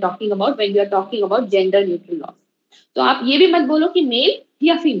that we are talking about when we are talking about gender neutral laws. तो आप ये भी मत बोलो कि mail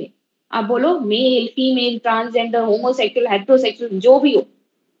या female, आप बोलो mail, female, transgender, homosexual, heterosexual, जो भी हो.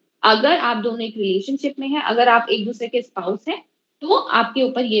 अगर आप दोनों एक रिलेशनशिप में हैं, अगर आप एक दूसरे के स्पाउस हैं, तो आपके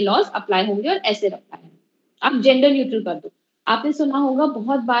ऊपर ये लॉज अप्लाई होंगे और ऐसे अप्लाई होंगे. आप जेंडर न्यूट्रल कर दो. आपने सुना होगा,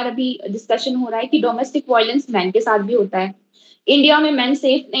 बहुत बार अभी डिस्कशन हो रहा है कि डोमेस्टिक वायलेंस मैन के साथ भी होता है. इंडिया में मैन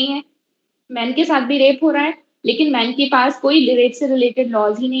सेफ नहीं है, मैन के साथ भी रेप हो रहा है, लेकिन मैन के पास कोई रेप से रिलेटेड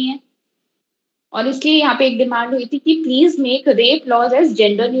लॉज ही नहीं है. और इसलिए यहाँ पे एक डिमांड हुई थी कि please make rape laws age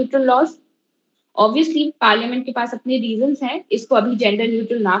gender neutral laws. Obviously parliament के पास अपने रीजंस हैं इसको अभी जेंडर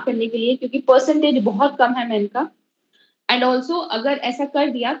न्यूट्रल ना करने के लिए, क्योंकि परसेंटेज बहुत कम है मेन का. एंड ऑल्सो अगर ऐसा कर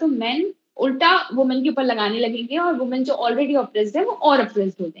दिया तो मेन उल्टा वुमेन के ऊपर लगाने लगेंगे और वुमेन जो ऑलरेडी ऑप्रेस्ड है वो और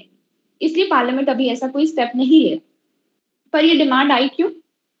ऑप्रेस्ड हो जाएंगे. इसलिए पार्लियामेंट अभी ऐसा कोई स्टेप नहीं ले. पर ये डिमांड आई क्यों?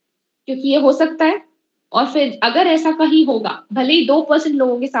 क्योंकि ये हो सकता है. और फिर अगर ऐसा कहीं होगा, भले ही 2%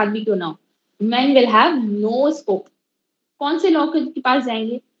 लोगों के साथ भी क्यों ना हो, men will have no scope. कौन से लॉ के पास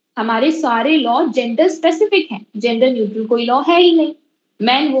जाएंगे? हमारे सारे लॉ जेंडर स्पेसिफिक हैं, जेंडर न्यूट्रल कोई लॉ है ही नहीं.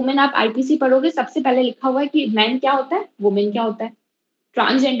 मैन वुमेन आप आईपीसी पढ़ोगे, सबसे पहले लिखा हुआ है कि मैन क्या होता है, वुमेन क्या होता है.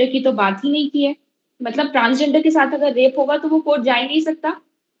 ट्रांसजेंडर की तो बात ही नहीं की है. मतलब ट्रांसजेंडर के साथ अगर रेप होगा तो वो कोर्ट जा ही नहीं सकता,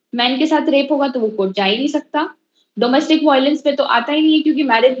 मैन के साथ रेप होगा तो वो कोर्ट जा ही नहीं सकता. डोमेस्टिक वायलेंस पे तो आता ही नहीं है, क्योंकि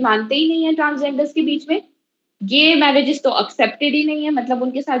मैरिज मानते ही नहीं है ट्रांसजेंडर्स के बीच में. गे मैरिजेस तो एक्सेप्टेड ही नहीं है, मतलब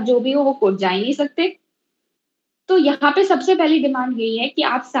उनके साथ जो भी हो वो कोर्ट जा ही नहीं सकते. तो यहाँ पे सबसे पहली डिमांड यही है कि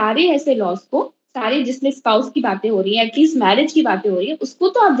आप सारे ऐसे लॉज को, सारे जिसमें स्पाउस की बातें हो रही है, एटलीस्ट मैरिज की बातें हो रही है, उसको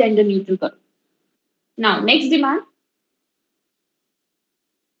तो आप जेंडर न्यूट्रल करो. Now next demand,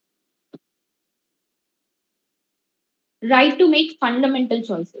 right to make fundamental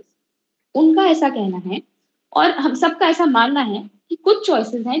choices. उनका ऐसा कहना है और हम सबका ऐसा मानना है कि कुछ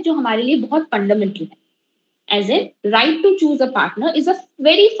चॉइसेस हैं जो हमारे लिए बहुत फंडामेंटल है. As a right to choose a partner is a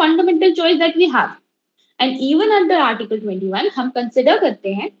very fundamental choice that we have. And even under article 21 हम कंसिडर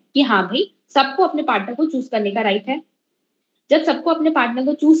करते हैं कि हाँ भाई, सबको अपने पार्टनर को चूज करने का राइट है. जब सबको अपने पार्टनर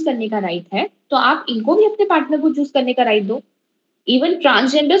को चूज करने का राइट है, तो आप इनको भी अपने पार्टनर को चूज करने का राइट दो. इवन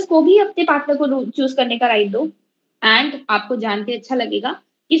ट्रांसजेंडर्स को भी अपने पार्टनर को चूज करने का राइट दो. एंड आपको जान के अच्छा लगेगा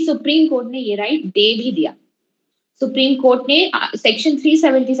कि सुप्रीम कोर्ट ने ये राइट दे भी दिया. सुप्रीम कोर्ट ने सेक्शन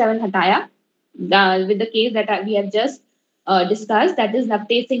 377 हटाया with the case that we have just discussed, that is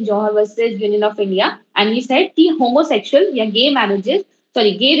Navtesh Singh Johar versus Union of India, and he said कि homosexual या gay marriages,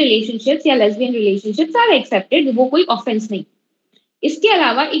 sorry, gay relationships या lesbian relationships are accepted, वो कोई offense नहीं. इसके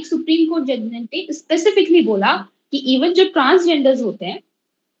अलावा एक supreme court judgement ने स्पेसिफिकली बोला कि इवन जो ट्रांसजेंडर्स होते हैं,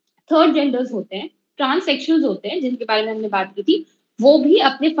 थर्ड जेंडर्स होते हैं, ट्रांससेक्सुअल्स होते हैं, जिनके बारे में हमने बात की थी, वो भी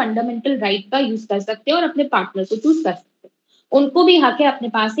अपने फंडामेंटल राइट का यूज कर सकते हैं और अपने पार्टनर को चूज कर सकते हैं. उनको भी हक है अपने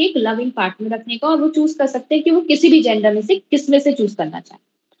पास एक लविंग पार्टनर रखने का, और वो चूज कर सकते हैं कि वो किसी भी जेंडर में से किस में से चूज करना चाहे.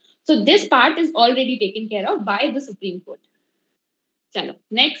 So this part is already taken care of by the supreme court. चलो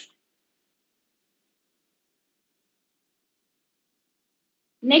next.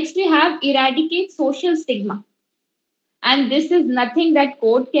 Next we have eradicate social stigma, and this is nothing that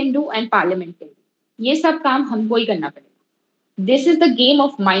court can do and parliament can do. ये सब काम हमको ही करना पड़ेगा. This is the game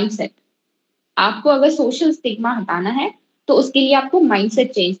of mindset. आपको अगर social stigma हटाना है तो उसके लिए आपको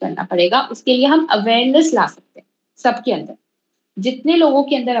माइंडसेट चेंज करना पड़ेगा. उसके लिए हम अवेयरनेस ला सकते हैं सबके अंदर. जितने लोगों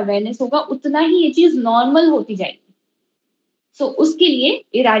के अंदर अवेयरनेस होगा उतना ही ये चीज नॉर्मल होती जाएगी. सो उसके लिए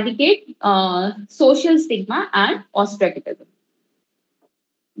इरेडिकेट सोशल स्टिग्मा एंड ऑस्ट्रेटिज्म.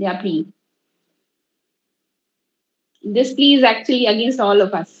 या please, this please actually against all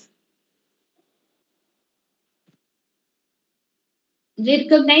of us.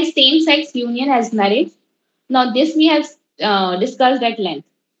 Recognize same-sex union as marriage. Now this we have discussed at length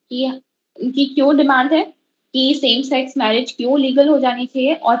कि उनकी क्यों डिमांड है कि सेम सेक्स मैरिज क्यों लीगल हो जानी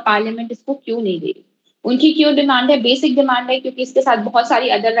चाहिए और पार्लियामेंट इसको क्यों नहीं दे रही. उनकी क्यों डिमांड है, बेसिक डिमांड है क्योंकि इसके साथ बहुत सारी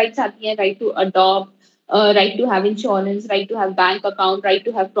अदर राइट्स आती हैं. Right to adopt, right to have insurance, right to have bank account, right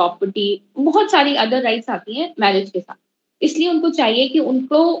to have property, बहुत सारी अदर राइट्स आती हैं मैरिज के साथ. इसलिए उनको चाहिए कि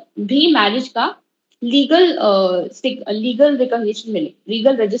उनको भी मैरिज का लीगल लीगल रिकॉग्निशन मिले,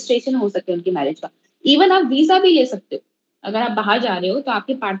 लीगल रजिस्ट्रेशन हो सके उनकी मैरिज का। इवन आप वीजा भी ले सकते हो, अगर आप बाहर जा रहे हो तो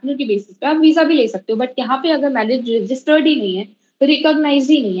आपके पार्टनर के बेसिस पे आप वीजा भी ले सकते हो, बट यहाँ पे अगर मैरिज रजिस्टर्ड ही नहीं है, रिकॉग्नाइज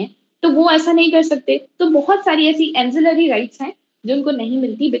ही नहीं है, तो वो ऐसा नहीं कर सकते। तो बहुत सारी ऐसी एंजिलरी राइट्स हैं जो उनको नहीं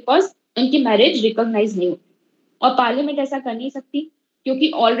मिलती बिकॉज उनकी मैरिज रिकॉग्नाइज नहीं होती। और पार्लियामेंट ऐसा कर नहीं सकती क्योंकि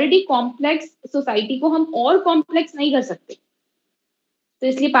ऑलरेडी कॉम्प्लेक्स सोसाइटी को हम और कॉम्प्लेक्स नहीं कर सकते। तो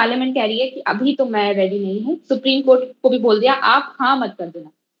इसलिए पार्लियामेंट कह रही है कि अभी तो मैं रेडी नहीं हूँ। सुप्रीम कोर्ट को भी बोल दिया आप हाँ मत कर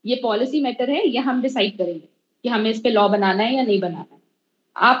देना, ये पॉलिसी मैटर है, ये हम डिसाइड करेंगे कि हमें इस पे लॉ बनाना है या नहीं बनाना है।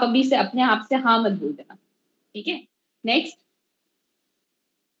 आप अभी से अपने आप से हाँ मत बोल देना। ठीक है। Next,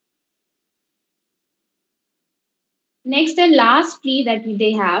 next and last plea that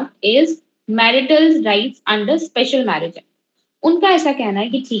they have is marital rights under special marriage. उनका ऐसा कहना है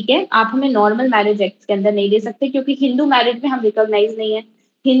कि ठीक है आप हमें नॉर्मल मैरिज एक्ट के अंदर नहीं दे सकते क्योंकि हिंदू मैरिज में हम रिकॉग्नाइज नहीं है।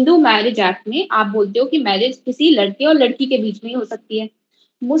 हिंदू मैरिज एक्ट में आप बोलते हो कि मैरिज किसी लड़के और लड़की के बीच में ही हो सकती है।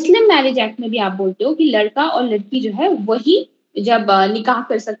 मुस्लिम मैरिज एक्ट में भी आप बोलते हो कि लड़का और लड़की जो है वही जब निकाह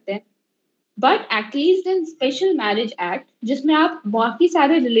कर सकते हैं। But at least in special marriage act जिसमें आप बाकी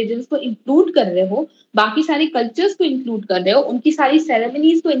सारे रिलीजन्स को इंक्लूड कर रहे हो, बाकी सारे कल्चर्स को इंक्लूड कर रहे हो, उनकी सारी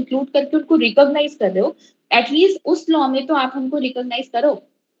सेरेमनीज को इंक्लूड करके उनको रिकॉग्नाइज कर रहे हो, एटलीस्ट उस लॉ में तो आप हमको रिकॉग्नाइज करो।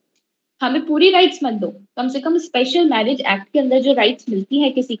 हमें पूरी राइट्स मत दो, कम से कम स्पेशल मैरिज एक्ट के अंदर जो राइट्स मिलती है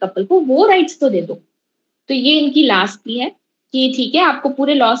किसी कपल को वो राइट्स तो दे दो। तो ये इनकी लास्ट भी है कि ठीक है आपको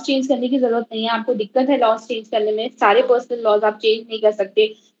पूरे लॉज चेंज करने की जरूरत नहीं है, आपको दिक्कत है लॉज चेंज करने में, सारे पर्सनल लॉज आप चेंज नहीं कर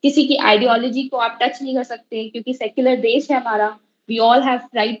सकते, किसी की आइडियोलॉजी को आप टच नहीं कर सकते क्योंकि सेक्युलर देश है हमारा, we all have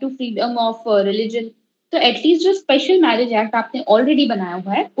right to freedom of religion. तो एटलीस्ट जो स्पेशल मैरिज एक्ट आपने ऑलरेडी बनाया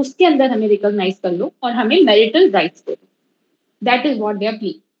हुआ है उसके अंदर हमें रिकॉग्नाइज कर लो और हमें मैरिटल राइट्स दे दो। That is what they are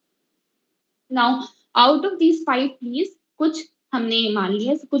please. Now out of these five please कुछ हमने मान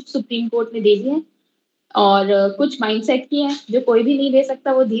लिया, कुछ सुप्रीम कोर्ट ने दे दिए हैं और कुछ माइंडसेट की हैं जो कोई भी नहीं दे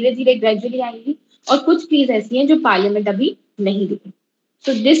सकता, वो धीरे धीरे ग्रेजुअली आएंगी। और कुछ प्लीज ऐसी हैं जो पार्लियामेंट अभी नहीं देगी।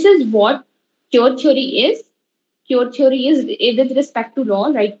 So this is what queer theory is. Queer theory is with respect to law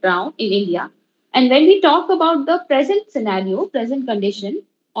right now in India. And when we talk about the present scenario, present condition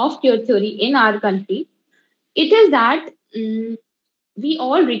of queer theory in our country, it is that we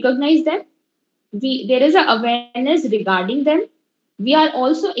all recognize them. There is a awareness regarding them. We are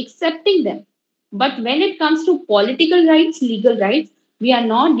also accepting them. But when it comes to political rights, legal rights, we are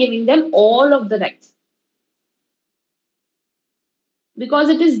not giving them all of the rights because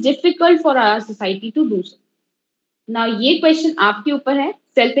it is difficult for our society to do so. ना ये question आपके ऊपर है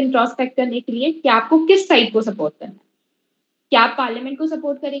self introspect करने के लिए कि आपको किस साइड को सपोर्ट करना है। क्या आप पार्लियामेंट को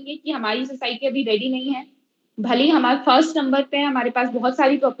सपोर्ट करेंगे कि हमारी सोसाइटी अभी रेडी नहीं है, भले ही हमारे फर्स्ट नंबर पे है, हमारे पास बहुत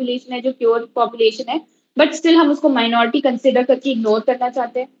सारी पॉपुलेशन है जो प्योर पॉपुलेशन है, बट स्टिल हम उसको माइनॉरिटी कंसिडर करके इग्नोर करना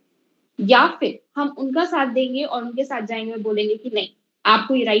चाहते हैं, या फिर हम उनका साथ देंगे और उनके साथ जाएंगे और बोलेंगे कि नहीं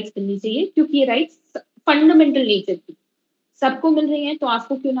आपको ये राइट्स मिलनी चाहिए क्योंकि ये राइट्स फंडामेंटल नेचर की सबको मिल रही है तो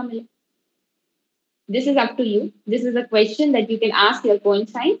आपको क्यों ना मिले। This is up to you. This is a question that you can ask your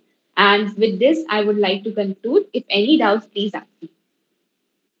coincide. And with this, I would like to conclude. If any doubts, please ask me.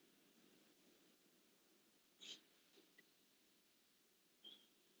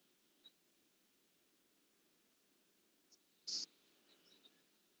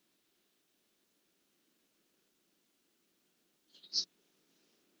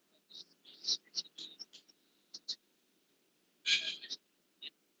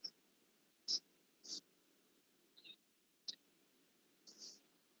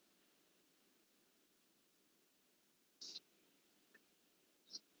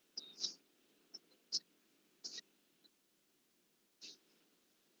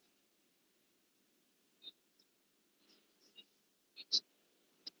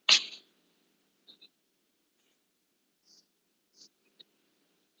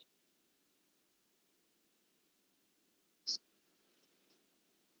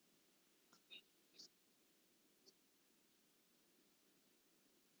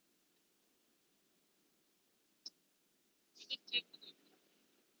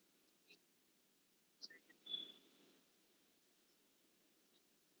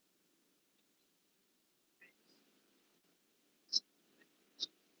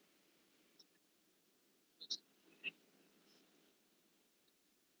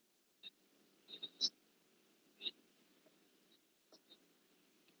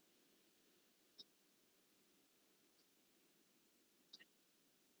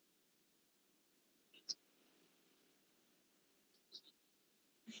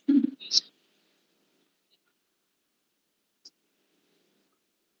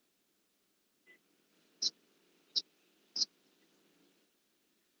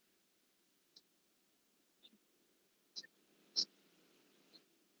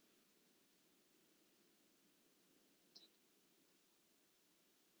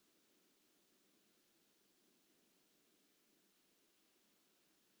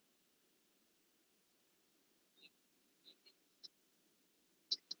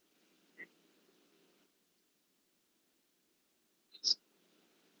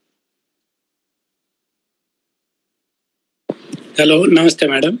 Hello, नमस्ते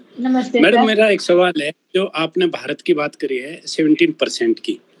मैडम। नमस्ते madam, sir. मेरा एक सवाल है। जो आपने भारत की बात करी है 17%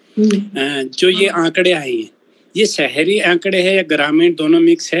 की, जो ये आंकड़े आए हैं, ये शहरी आंकड़े हैं या ग्रामीण, दोनों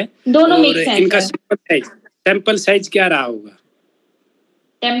मिक्स है? दोनों और मिक्स हैं इनका सर। सैंपल साइज क्या रहा होगा?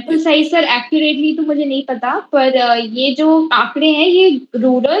 टेम्पल साइज सर एक्यूरेटली तो मुझे नहीं पता, पर ये जो आंकड़े हैं ये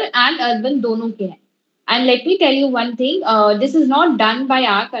रूरल एंड अर्बन दोनों के हैं। And let me tell you one thing, this is not done by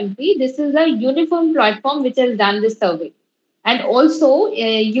our country, this is a uniform platform which has done this survey. And also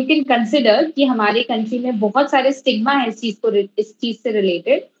you can consider कि हमारे country में बहुत सारे stigma है इस चीज से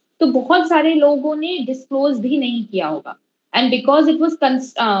related, तो बहुत सारे लोगों ने डिस्क्लोज भी नहीं किया होगा। And because it was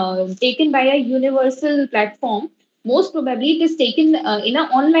taken by a universal platform, most probably it is taken in a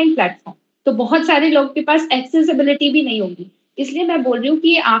online platform, तो बहुत सारे लोग के पास एक्सेसिबिलिटी भी नहीं होगी। इसलिए मैं बोल रही हूँ कि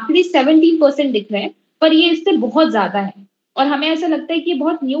ये आखिरी 17% दिख रहे हैं, पर ये इससे बहुत ज्यादा है। और हमें ऐसा लगता है कि ये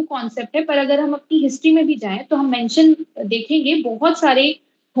बहुत न्यू कॉन्सेप्ट है, पर अगर हम अपनी हिस्ट्री में भी जाएं तो हम मेंशन देखेंगे बहुत सारे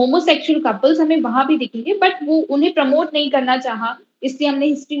होमोसेक्सुअल कपल्स हमें वहां भी दिखेंगे, बट वो उन्हें प्रमोट नहीं करना चाहा, इसलिए हमने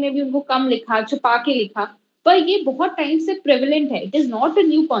हिस्ट्री में भी उनको कम लिखा, छुपा के लिखा। पर ये बहुत टाइम से प्रेवलेंट है, it is not a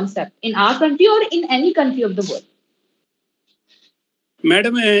new concept in our country और in any country of the world.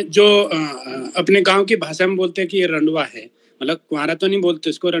 Madam, जो अपने गांव की भाषा में बोलते हैं कि ये रंडवा है, मतलब कुंवारा तो नहीं बोलते,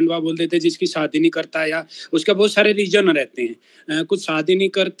 उसको रंडवा बोल देते, जिसकी शादी नहीं करता, या उसका बहुत सारे रीजन रहते हैं। कुछ शादी नहीं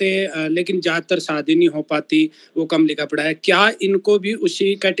करते, लेकिन ज्यादातर शादी नहीं हो पाती, वो कम लिखा पड़ा है। क्या इनको भी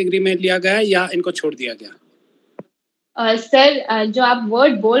उसी कैटेगरी में लिया गया है या इनको छोड़ दिया गया? सर, जो आप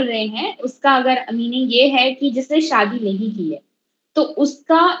वर्ड बोल रहे हैं उसका अगर मीनिंग ये है कि जिसने शादी नहीं की है, तो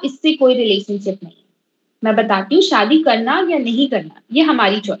उसका इससे कोई रिलेशनशिप नहीं है। मैं बताती हूँ, शादी करना या नहीं करना ये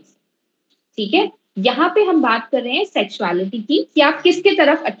हमारी चॉइस, ठीक है। यहाँ पे हम बात कर रहे हैं सेक्सुअलिटी की, कि आप किसके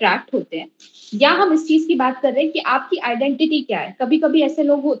तरफ अट्रैक्ट होते हैं, या हम इस चीज की बात कर रहे हैं कि आपकी आइडेंटिटी क्या है। कभी कभी ऐसे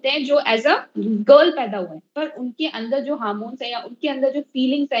लोग होते हैं जो एज अ गर्ल पैदा हुए हैं, पर उनके अंदर जो हार्मोन्स है या उनके अंदर जो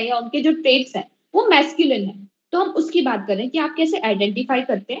फीलिंग्स है या उनके जो ट्रेट्स हैं वो मैस्कुलिन है। तो हम उसकी बात कर रहे हैं कि आप कैसे आइडेंटिफाई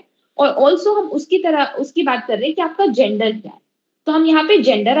करते हैं। और ऑल्सो हम उसकी बात कर रहे हैं कि आपका जेंडर क्या है। तो हम यहाँ पे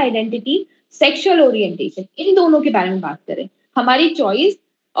जेंडर आइडेंटिटी, सेक्सुअल ओरिएंटेशन, इन दोनों के बारे में बात करें। हमारी choice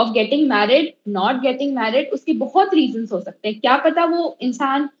of getting married, not getting married, उसके बहुत रीजंस हो सकते हैं। क्या पता वो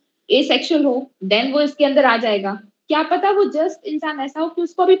इंसान एसेक्सुअल हो, देन वो इसके अंदर आ जाएगा। क्या पता वो जस्ट इंसान ऐसा हो कि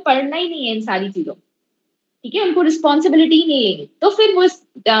उसको अभी पढ़ना ही नहीं है इन सारी चीजों, ठीक है, उनको रिस्पॉन्सिबिलिटी ही नहीं लेगी, तो फिर वो इस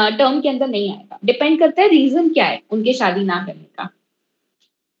टर्म के अंदर नहीं आएगा। डिपेंड करता है रीजन क्या है उनके शादी ना करने का।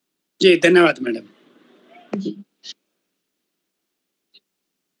 जी, धन्यवाद मैडम जी।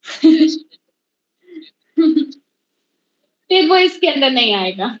 फिर वो इसके अंदर नहीं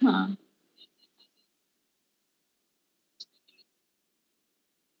आएगा। हाँ।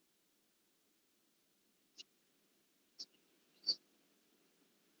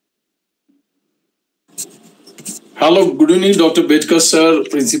 Hello, good evening, Dr. Bedkar sir,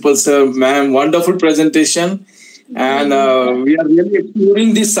 Principal sir, ma'am. Wonderful presentation. And we are really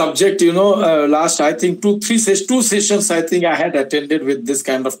exploring this subject. Last, I think, two sessions, I think I had attended with this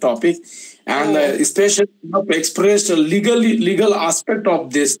kind of topic. And especially expressed a legal aspect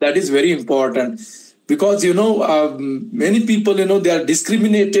of this. That is very important. Because, many people, they are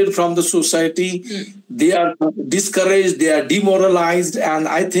discriminated from the society. They are discouraged, they are demoralized. And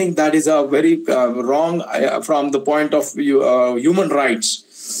I think that is a very wrong from the point of view human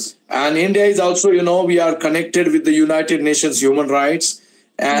rights. And India is also, we are connected with the United Nations human rights.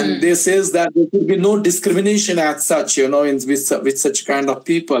 And this says that there should be no discrimination as such, with such kind of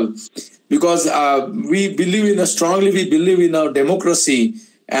people. Because we strongly believe in our democracy.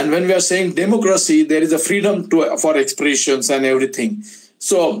 And when we are saying democracy, there is a freedom for expressions and everything.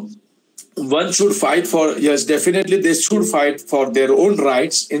 So one should fight for, yes, definitely they should fight for their own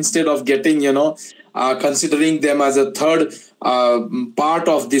rights instead of getting, considering them as a third part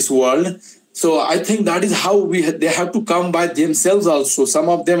of this world. So I think that is how they have to come by themselves also. Some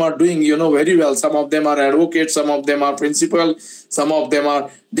of them are doing, very well. Some of them are advocates. Some of them are principal. Some of them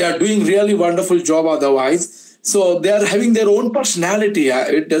they are doing really wonderful job otherwise. So they are having their own personality.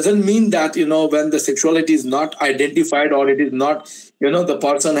 It doesn't mean that, when the sexuality is not identified or it is not, the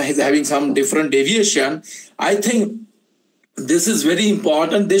person is having some different deviation. I think this is very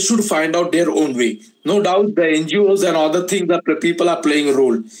important. They should find out their own way. No doubt the NGOs and other things that people are playing a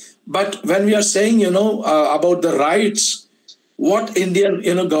role. But when we are saying, about the rights, what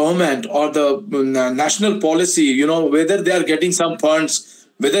Indian, government or the national policy, whether they are getting some funds,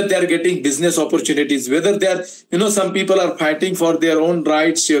 whether they are getting business opportunities, whether they are, some people are fighting for their own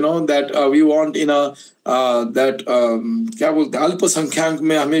rights, that we want in a, that, क्या बोलते हैं, अल्पसंख्यक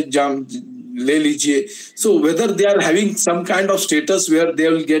में हमें जाम ले लीजिए. So whether they are having some kind of status where they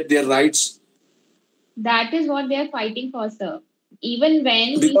will get their rights. That is what they are fighting for, sir. even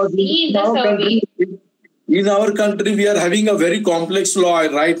when we Because see in the survey. in our country, we are having a very complex law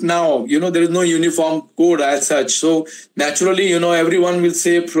right now. There is no uniform code as such. So naturally, everyone will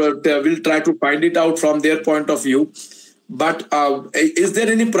say, will try to find it out from their point of view. But is there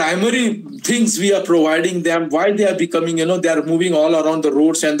any primary things we are providing them? Why they are becoming, they are moving all around the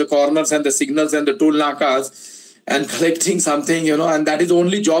roads and the corners and the signals and the toll nakas and collecting something, and that is the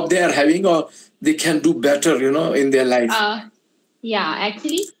only job they are having, or they can do better, in their life? Yeah,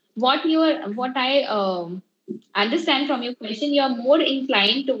 actually, what I understand from your question, you are more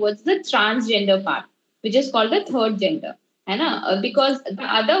inclined towards the transgender part, which is called the third gender. Because the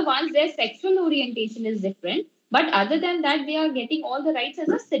other ones, their sexual orientation is different. But other than that, they are getting all the rights as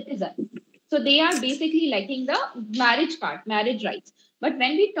a citizen. So they are basically lacking the marriage part, marriage rights. But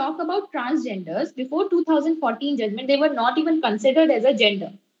when we talk about transgenders, before 2014 judgment, they were not even considered as a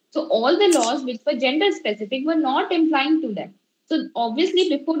gender. So all the laws which were gender specific were not implying to them. So obviously,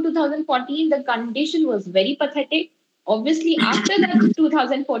 before 2014, the condition was very pathetic. Obviously, after the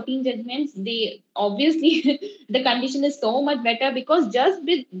 2014 judgments, they obviously the condition is so much better, because just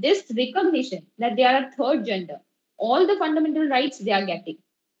with this recognition that they are a third gender, all the fundamental rights they are getting.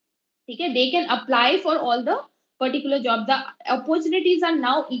 Okay, they can apply for all the particular job. The opportunities are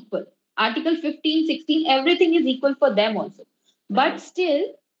now equal. Article 15, 16, everything is equal for them also. But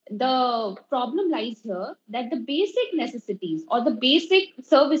still, the problem lies here that the basic necessities or the basic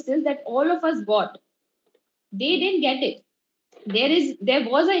services that all of us got, they didn't get it. There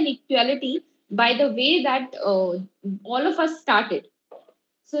was an inequality by the way that all of us started.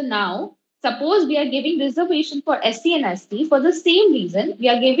 So now, suppose we are giving reservation for SC and ST for the same reason, we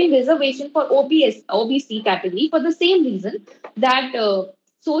are giving reservation for OBC category for the same reason that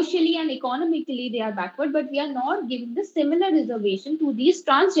socially and economically they are backward, but we are not giving the similar reservation to these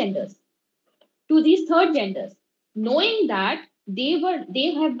transgenders, to these third genders, knowing that they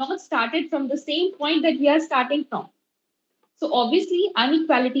have not started from the same point that we are starting from. So obviously,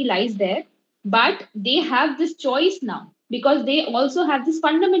 inequality lies there, but they have this choice now because they also have this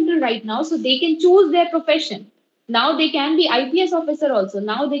fundamental right now, so they can choose their profession. Now they can be IPS officer also.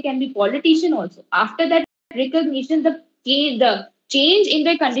 Now they can be politician also. After that recognition, the change in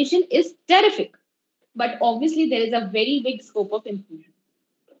their condition is terrific. But obviously, there is a very big scope of improvement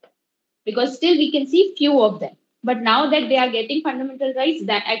because still we can see few of them. But now that they are getting fundamental rights,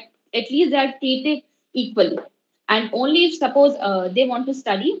 that at least they are treated equally. And only if suppose they want to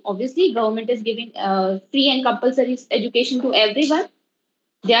study, obviously government is giving free and compulsory education to everyone.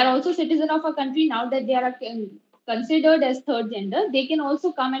 They are also citizen of a country. Now that they are considered as third gender, they can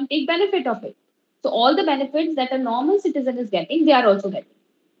also come and take benefit of it. So all the benefits that a normal citizen is getting, they are also getting.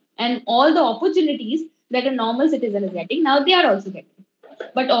 And all the opportunities that a normal citizen is getting, now they are also getting.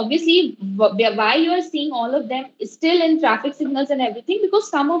 But obviously, why you are seeing all of them still in traffic signals and everything, because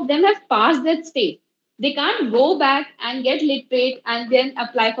some of them have passed that stage. They can't go back and get literate and then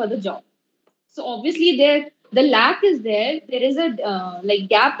apply for the job. So obviously, the lack is there. There is a like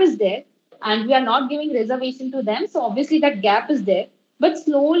gap is there, and we are not giving reservation to them. So obviously, that gap is there. But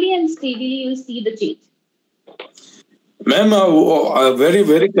slowly and steadily, you'll see the change. Ma'am, very,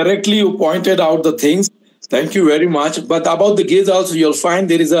 very correctly you pointed out the things. Thank you very much. But about the gays also, you'll find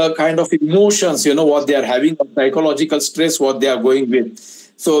there is a kind of emotions, what they are having, psychological stress, what they are going with.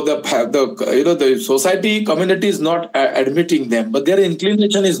 So the society community is not admitting them, but their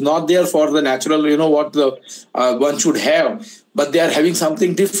inclination is not there for the natural, what the one should have, but they are having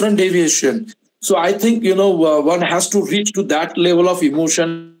something different deviation. So I think one has to reach to that level of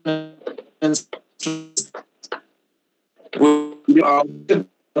emotion and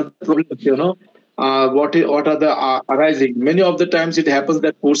what are the arising. Many of the times it happens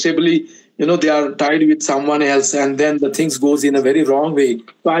that forcibly they are tied with someone else, and then the things goes in a very wrong way.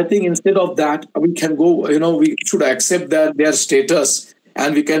 So I think instead of that, we can go, we should accept their status,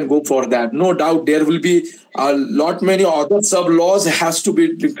 and we can go for that. No doubt there will be a lot many other sub laws has to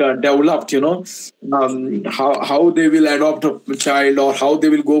be developed, how they will adopt a child, or how they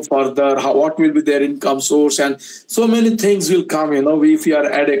will go further, what will be their income source, and so many things will come. If we are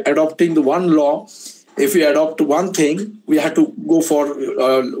adopting the one law, if we adopt one thing, we have to go for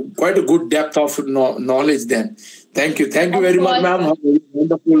quite a good depth of knowledge then. Thank you very much, ma'am.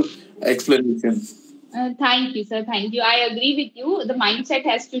 Wonderful explanation. Thank you, sir. Thank you. I agree with you. The mindset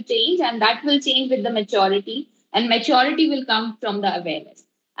has to change, and that will change with the maturity. And maturity will come from the awareness.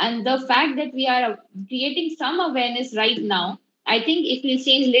 And the fact that we are creating some awareness right now, I think if we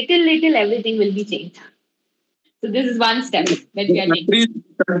change little, everything will be changed. So this is one step that we are taking.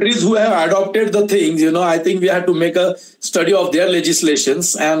 Countries who have adopted the things, I think we have to make a study of their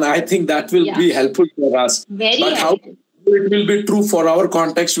legislations, and I think that will be helpful for us. Very helpful. it will be true for our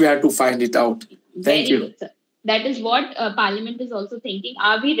context. We have to find it out. Thank you. Good, sir. That is what Parliament is also thinking.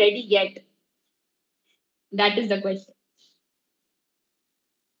 Are we ready yet? That is the question.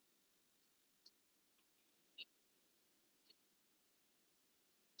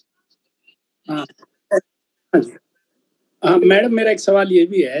 हाँ हाँ जी। Madam, मेरा एक सवाल ये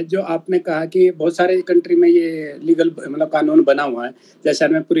भी है, जो आपने कहा कि बहुत सारे कंट्री में ये लीगल मतलब कानून बना हुआ है, जैसे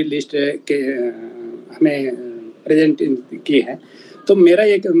हमें पूरी लिस्ट के हमें प्रेजेंट की है, तो मेरा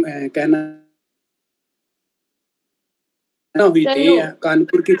ये कहना हुई थी,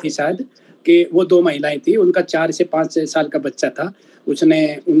 कानपुर की थी शायद, कि वो 2 महिलाएं थी, उनका 4 से 5 साल का बच्चा था, उसने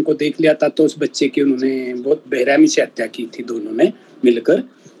उनको देख लिया था, तो उस बच्चे की उन्होंने बहुत बेरहमी से हत्या की थी दोनों ने मिलकर।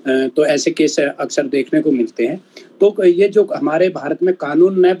 तो ऐसे केस अक्सर देखने को मिलते हैं। तो ये जो हमारे भारत में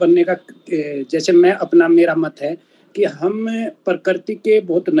कानून न बनने का, जैसे मेरा मत है कि हम प्रकृति के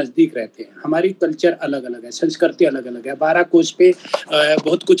बहुत नज़दीक रहते हैं, हमारी कल्चर अलग अलग है, संस्कृति अलग अलग है, 12 कोस पे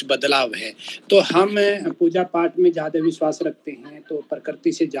बहुत कुछ बदलाव है, तो हम पूजा पाठ में ज़्यादा विश्वास रखते हैं, तो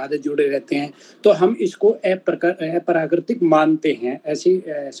प्रकृति से ज़्यादा जुड़े रहते हैं, तो हम इसको अप्राकृतिक मानते हैं, ऐसी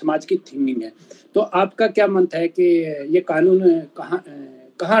समाज की थिंकिंग है। तो आपका क्या मत है कि ये कानून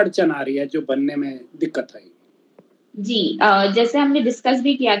कहाँ अड़चन आ रही है जो बनने में दिक्कत आई? जी, जैसे हमने डिस्कस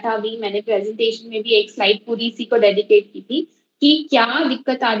भी किया था, अभी मैंने प्रेजेंटेशन में भी एक स्लाइड पूरी इसी को डेडिकेट की थी कि क्या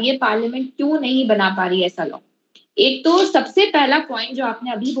दिक्कत आ रही है, पार्लियामेंट क्यों नहीं बना पा रही है ऐसा लॉ। एक तो सबसे पहला पॉइंट जो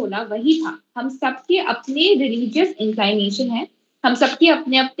आपने अभी बोला वही था, हम सबके अपने रिलीजियस इंक्लाइनेशन है, हम सबके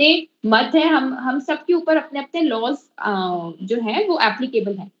अपने अपने मत है, हम सबके ऊपर अपने अपने लॉज जो है वो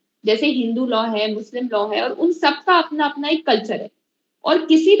एप्लीकेबल है, जैसे हिंदू लॉ है, मुस्लिम लॉ है, और उन सबका अपना अपना एक कल्चर है। और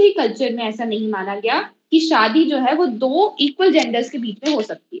किसी भी कल्चर में ऐसा नहीं माना गया कि शादी जो है वो 2 इक्वल जेंडर्स के बीच में हो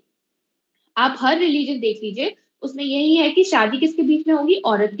सकती है। आप हर रिलीजन देख लीजिए, उसमें यही है कि शादी किसके बीच में होगी,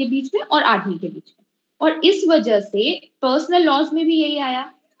 औरत के बीच में और आदमी के बीच में। और इस वजह से पर्सनल लॉज में भी यही आया।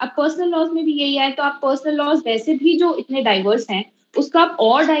 अब पर्सनल लॉज में भी यही आया, तो आप पर्सनल लॉज वैसे भी जो इतने डाइवर्स हैं, उसको आप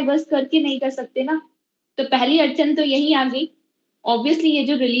और डाइवर्स करके नहीं कर सकते ना। तो पहली अड़चन तो यही आ गई। ऑब्वियसली ये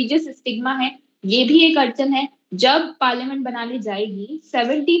जो रिलीजियस स्टिग्मा है, ये भी एक अड़चन है। जब पार्लियामेंट बनाने जाएगी,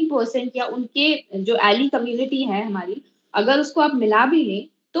 17% या उनके जो एली कम्युनिटी है हमारी, अगर उसको आप मिला भी लें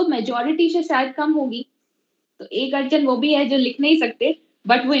तो मेजोरिटी से शायद कम होगी। तो एक अड़चन वो भी है जो लिख नहीं सकते,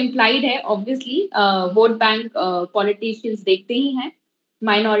 बट वो इम्प्लाइड है। ऑब्वियसली वोट बैंक पॉलिटिशियंस देखते ही हैं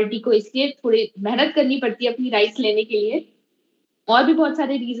माइनॉरिटी को, इसलिए थोड़ी मेहनत करनी पड़ती है अपनी राइट्स लेने के लिए। और भी बहुत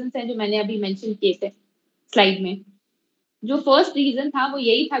सारे रीजंस हैं जो मैंने अभी मेंशन किए थे स्लाइड में। जो फर्स्ट रीजन था वो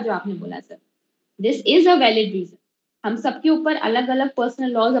यही था जो आपने बोला, sir, this is a valid reason. हम सबके ऊपर अलग अलग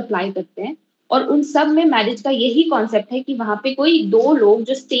पर्सनल लॉज अप्लाई करते हैं, और उन सब में मैरिज का यही कॉन्सेप्ट है कि वहां पे कोई 2 लोग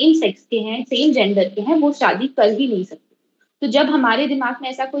जो सेम सेक्स के हैं, सेम जेंडर के हैं, वो शादी कर ही नहीं सकते। तो जब हमारे दिमाग में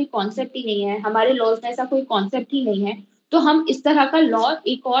ऐसा कोई कॉन्सेप्ट ही नहीं है, हमारे लॉज में ऐसा कोई कॉन्सेप्ट ही नहीं है, तो हम इस तरह का लॉ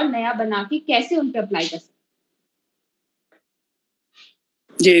एक और नया बना के कैसे उन पर अप्लाई कर सकते?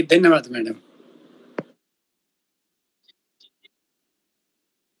 जी, धन्यवाद madam.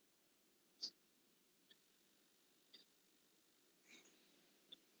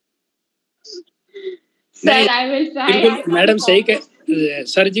 Sir, I will try. बिल्कुल मैडम,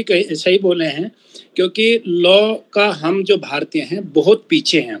 सर जी सही बोले हैं, क्योंकि लॉ का हम जो भारतीय हैं बहुत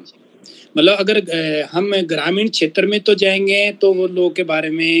पीछे हैं। मतलब अगर हम ग्रामीण क्षेत्र में तो जाएंगे तो वो लॉ के बारे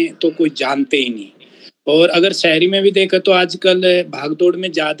में तो कोई जानते ही नहीं, और अगर शहरी में भी देखें तो आजकल भागदौड़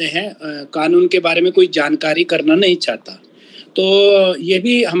में ज़्यादा है, कानून के बारे में कोई जानकारी करना नहीं चाहता। तो ये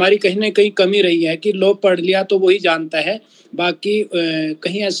भी हमारी कहीं ना कहीं कमी रही है कि लोग पढ़ लिया तो वही जानता है, बाकी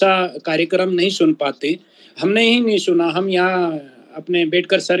कहीं ऐसा कार्यक्रम नहीं सुन पाते। हमने ही नहीं सुना, हम यहाँ अपने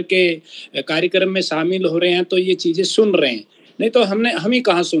बेटकर सर के कार्यक्रम में शामिल हो रहे हैं तो ये चीज़ें सुन रहे हैं, नहीं तो हम ही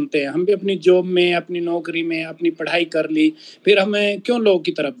कहाँ सुनते हैं। हम भी अपनी जॉब में, अपनी नौकरी में अपनी पढ़ाई कर ली, फिर हमें क्यों लॉ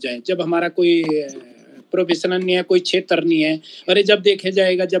की तरफ जाए जब हमारा कोई प्रोफेशनल नहीं है, कोई क्षेत्र नहीं है। अरे जब देखे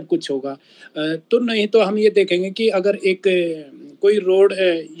जाएगा जब कुछ होगा, तो नहीं तो हम ये देखेंगे कि अगर एक कोई रोड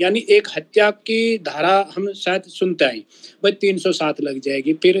यानी एक हत्या की धारा हम शायद सुनते हैं भाई 307 लग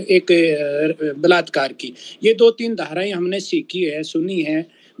जाएगी, फिर एक बलात्कार की, ये 2-3 धाराएं हमने सीखी है, सुनी है।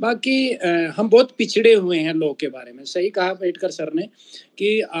 बाकी हम बहुत पिछड़े हुए हैं लॉ के बारे में। सही कहा बेटकर सर ने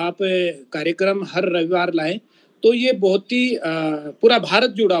कि आप कार्यक्रम हर रविवार लाएं, तो ये बहुत ही पूरा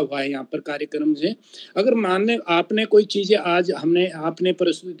भारत जुड़ा हुआ है यहाँ पर कार्यक्रम से। अगर मान लें आपने कोई चीज़ें आज आपने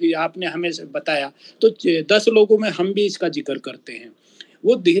प्रस्तुति आपने हमें बताया, तो 10 लोगों में हम भी इसका जिक्र करते हैं,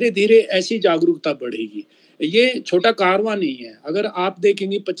 वो धीरे धीरे ऐसी जागरूकता बढ़ेगी। ये छोटा कारवां नहीं है। अगर आप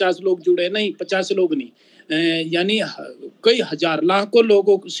देखेंगे 50 लोग जुड़े, नहीं 50 लोग नहीं, यानी कई हजार लाखों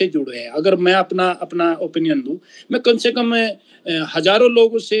लोगों से जुड़े हैं। अगर मैं अपना ओपिनियन दूं, मैं कम से कम हजारों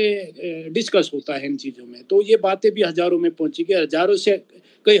लोगों से डिस्कस होता है इन चीजों में, तो ये बातें भी हजारों में पहुंचेगी, हजारों से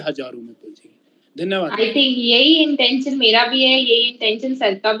कई हजारों में पहुंचेगी। धन्यवाद। आई थिंक यही इंटेंशन मेरा भी है, यही इंटेंशन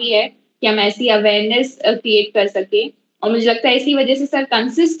सर का भी है कि हम ऐसी अवेयरनेस क्रिएट कर सके। और मुझे लगता है इसी वजह से सर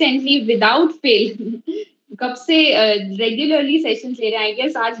कंसिस्टेंटली विदाउट फेल कब से रेगुलरली सेशंस ले रहे हैं। आई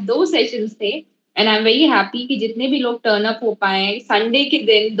गेस आज 2 सेशंस थे and I am very happy कि जितने भी लोग टर्न अप हो पाए संडे के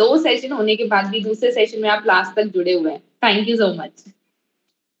दिन 2 सेशन होने के बाद भी दूसरे सेशन में आप लास्ट तक जुड़े हुए हैं। Thank you so much.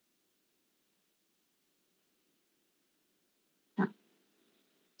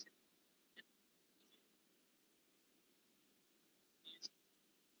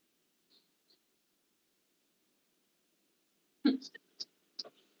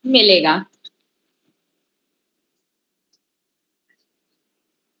 मिलेगा।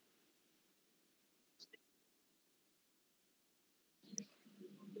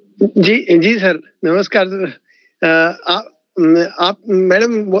 जी सर, नमस्कार। आप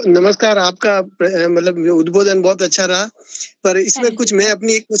मैडम नमस्कार। आपका मतलब उद्बोधन बहुत अच्छा रहा, पर इसमें कुछ मैं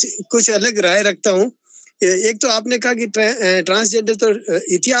अपनी कुछ अलग राय रखता हूँ। एक तो आपने कहा कि ट्रांसजेंडर, तो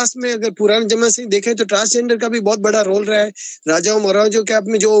इतिहास में अगर पुराने जमाने से देखें तो ट्रांसजेंडर का भी बहुत बड़ा रोल रहा है। राजाओं महाराजों के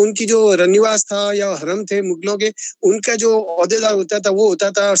में जो उनकी जो रनिवास था या हरम थे मुगलों के, उनका जो ओहदेदार होता था वो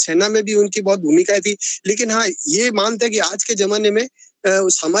होता था, और सेना में भी उनकी बहुत भूमिकाएं थी। लेकिन हाँ, ये मानते हैं कि आज के जमाने में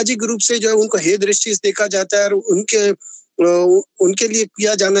सामाजिक रूप से जो है उनको हे दृष्टि से देखा जाता है, और उनके लिए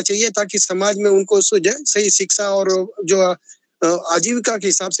किया जाना चाहिए ताकि समाज में उनको सही शिक्षा और जो आजीविका के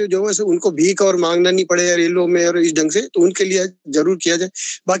हिसाब से जो है उनको भीख और मांगना नहीं पड़े रेलों में और इस ढंग से, तो उनके लिए जरूर किया जाए।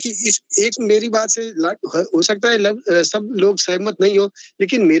 बाकी इस एक मेरी बात से हो सकता है सब लोग सहमत नहीं हो,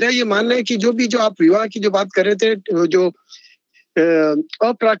 लेकिन मेरा ये मानना है कि जो आप विवाह की जो बात कर रहे थे, जो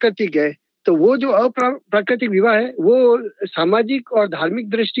अप्राकृतिक है, तो वो जो अप्राकृतिक विवाह है वो सामाजिक और धार्मिक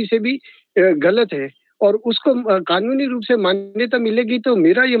दृष्टि से भी गलत है, और उसको कानूनी रूप से मान्यता मिलेगी तो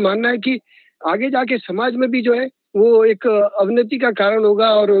मेरा ये मानना है कि आगे जाके समाज में भी जो है वो एक अवनति का कारण होगा,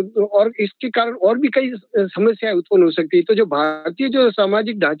 और इसके कारण और भी कई समस्याएं उत्पन्न हो सकती है। तो जो भारतीय जो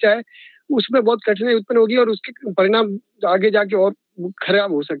सामाजिक ढांचा है उसमें बहुत कठिनाई उत्पन्न होगी, और उसके परिणाम आगे जाके और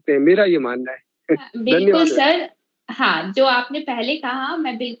खराब हो सकते हैं, मेरा ये मानना है। बिल्कुल सर। हाँ, जो आपने पहले कहा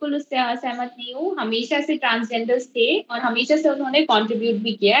मैं बिल्कुल उससे असहमत नहीं हूँ। हमेशा से ट्रांसजेंडर्स थे और हमेशा से उन्होंने कंट्रीब्यूट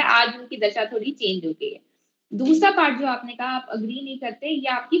भी किया है। आज उनकी दशा थोड़ी चेंज हो गई है। दूसरा पार्ट जो आपने कहा आप अग्री नहीं करते, ये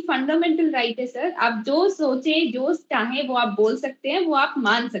आपकी फंडामेंटल राइट है सर। आप जो सोचे जो चाहे वो आप बोल सकते हैं, वो आप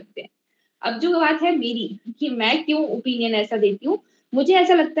मान सकते हैं। अब जो बात है मेरी कि मैं क्यों ओपिनियन ऐसा देती हूँ, मुझे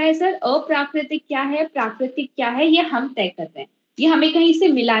ऐसा लगता है सर अप्राकृतिक क्या है प्राकृतिक क्या है ये हम तय कर रहे हैं, ये हमें कहीं से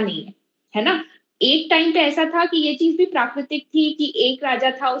मिला नहीं है ना। एक टाइम पे ऐसा था कि ये चीज भी प्राकृतिक थी कि एक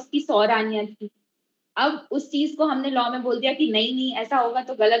राजा था उसकी 100 रानियां थी। अब उस चीज को हमने लॉ में बोल दिया कि नहीं नहीं ऐसा होगा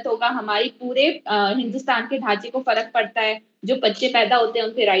तो गलत होगा, हमारी पूरे हिंदुस्तान के ढांचे को फर्क पड़ता है, जो बच्चे पैदा होते हैं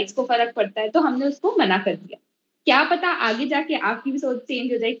उनके राइट्स को फर्क पड़ता है, तो हमने उसको मना कर दिया। क्या पता आगे जाके आपकी भी सोच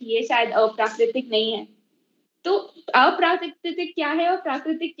चेंज हो जाए कि ये शायद अप्राकृतिक नहीं है। तो अप्राकृतिक क्या है और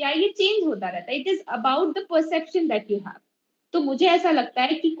प्राकृतिक क्या है ये चेंज होता रहता है। It is about the perception that you have. तो मुझे ऐसा लगता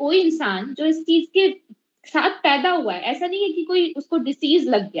है कि कोई इंसान जो इस चीज के साथ पैदा हुआ है, ऐसा नहीं है कि कोई उसको डिसीज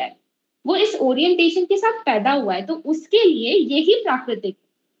लग गया है, वो इस ओरिएंटेशन के साथ पैदा हुआ है, तो उसके लिए यही प्राकृतिक।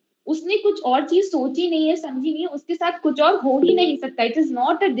 उसने कुछ और चीज सोची नहीं है, समझी नहीं है, उसके साथ कुछ और हो ही नहीं सकता। It is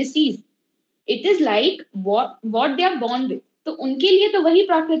not a disease, it is like what they are born with. तो उनके लिए तो वही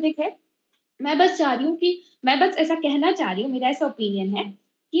प्राकृतिक है। मैं बस चाह रही हूँ कि मैं बस ऐसा कहना चाह रही हूँ, मेरा ऐसा ओपिनियन है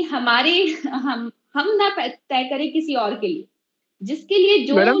कि हमारे हम ना तय करें किसी और के लिए, जिसके लिए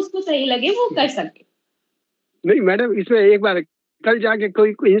जो उसको सही लगे वो कर सके। नहीं मैडम, इसमें एक बार कल जाके कोई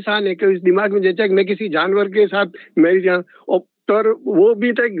इंसान है कि दिमाग में जैसा कि मैं किसी जानवर के साथ मेरी जान, और वो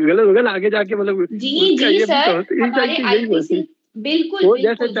भी तो गलत होगा ना आगे जाके, मतलब जी सर, हमारे आईपीसी बिल्कुल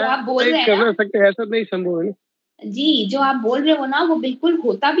बिल्कुल जो आप बोल रहे हैं ना, ऐसा नहीं संभव है जी जो आप बोल रहे हो ना वो बिल्कुल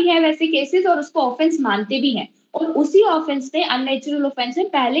होता भी है वैसे केसेस, और उसको ऑफेंस मानते भी हैं। और उसी ऑफेंस में अननेचुरल ऑफेंस में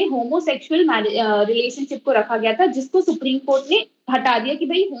पहले होमोसेक्सुअल रिलेशनशिप को रखा गया था, जिसको सुप्रीम कोर्ट ने हटा दिया कि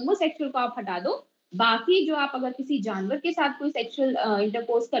भाई होमोसेक्सुअल को आप हटा दो, बाकी जो आप अगर किसी जानवर के साथ कोई सेक्सुअल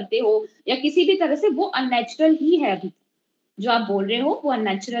इंटरकोर्स करते हो या किसी भी तरह से, वो अननेचुरल ही है। अभी जो आप बोल रहे हो वो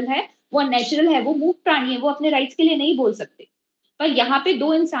अननेचुरल है, वो अननेचुरल है, वो मूक प्राणी है, वो अपने राइट्स के लिए नहीं बोल सकते। पर यहाँ पे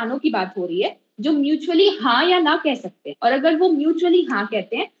 2 इंसानों की बात हो रही है जो म्यूचुअली हाँ या ना कह सकते हैं, और अगर वो म्यूचुअली हाँ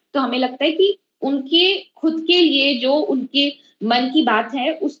कहते हैं तो हमें लगता है कि उनके खुद के लिए जो उनके मन की बात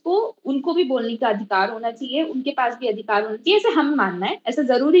है उसको उनको भी बोलने का अधिकार होना चाहिए, उनके पास भी अधिकार होना चाहिए। ऐसे हम मानना है, ऐसा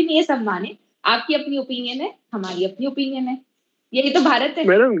जरूरी नहीं है सब माने। आपकी अपनी ओपिनियन है, हमारी अपनी ओपिनियन है, यही तो भारत है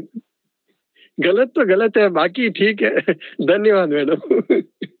मैडम। गलत तो गलत है, बाकी ठीक है। धन्यवाद madam.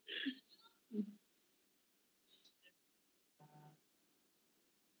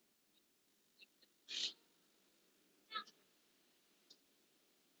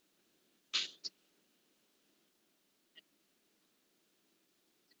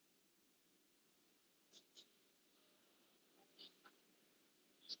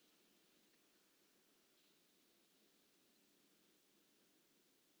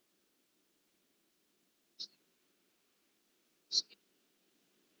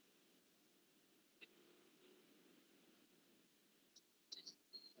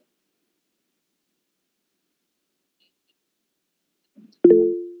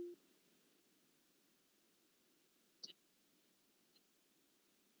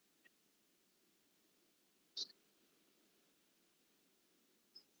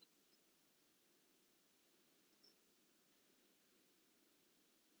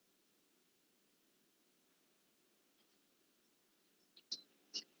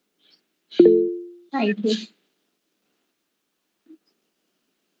 Thank you.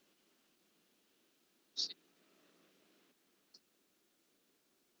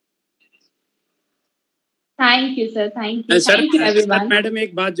 Thank you, sir. Thank you. Sir Thank you, everyone. Madam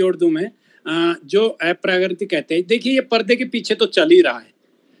एक बात जोड़ दूं मैं, जो अप्रगति कहते हैं, देखिए ये पर्दे के पीछे तो चल ही रहा है,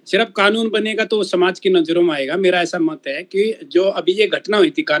 सिर्फ कानून बनेगा तो समाज की नजरों में आएगा। मेरा ऐसा मत है कि जो अभी ये घटना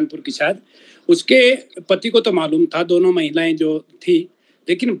हुई थी कानपुर की, शायद उसके पति को तो मालूम था, दोनों महिलाएं जो थी,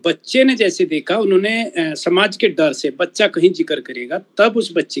 लेकिन बच्चे ने जैसे देखा, उन्होंने समाज के डर से, बच्चा कहीं जिक्र करेगा, तब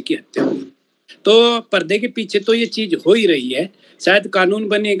उस बच्चे की हत्या हुई। तो पर्दे के पीछे तो ये चीज हो ही रही है, शायद कानून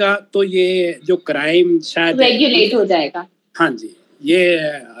बनेगा तो ये जो क्राइम शायद रेगुलेट हो जाएगा। हाँ जी, ये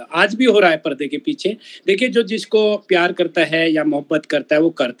आज भी हो रहा है पर्दे के पीछे। देखिए जो जिसको प्यार करता है या मोहब्बत करता है वो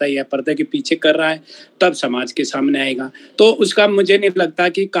करता ही है, पर्दे के पीछे कर रहा है तब समाज के सामने आएगा। तो उसका मुझे नहीं लगता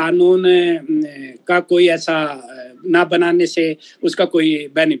कि कानून का कोई ऐसा ना बनाने से उसका कोई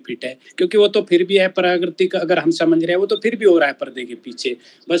बेनिफिट है, क्योंकि वो तो फिर भी है प्रगति का, अगर हम समझ रहे हैं वो तो फिर भी हो रहा है पर्दे के पीछे,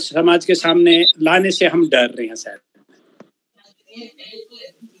 बस समाज के सामने लाने से हम डर रहे हैं शायद।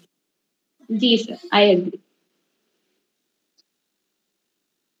 जी sir, I agree.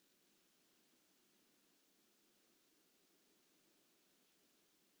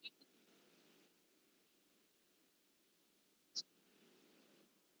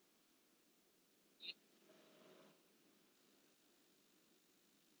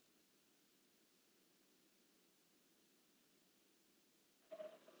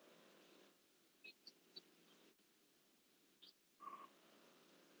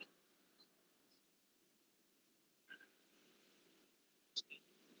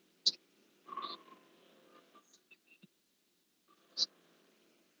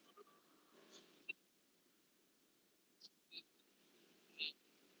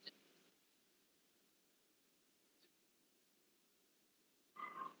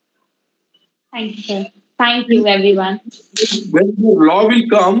 Thank you, sir. Thank you, everyone. When the law will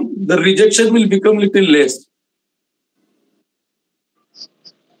come, the rejection will become little less.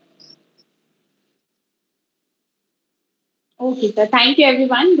 Okay, sir. Thank you,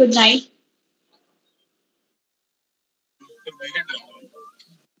 everyone. Good night.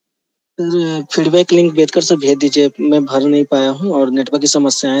 Sir feedback link बेदकर से भेज दीजिए, मैं भर नहीं पाया हूँ और नेटवर्क की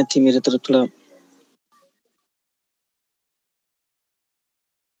समस्याएं थी मेरी तरफ थोड़ा।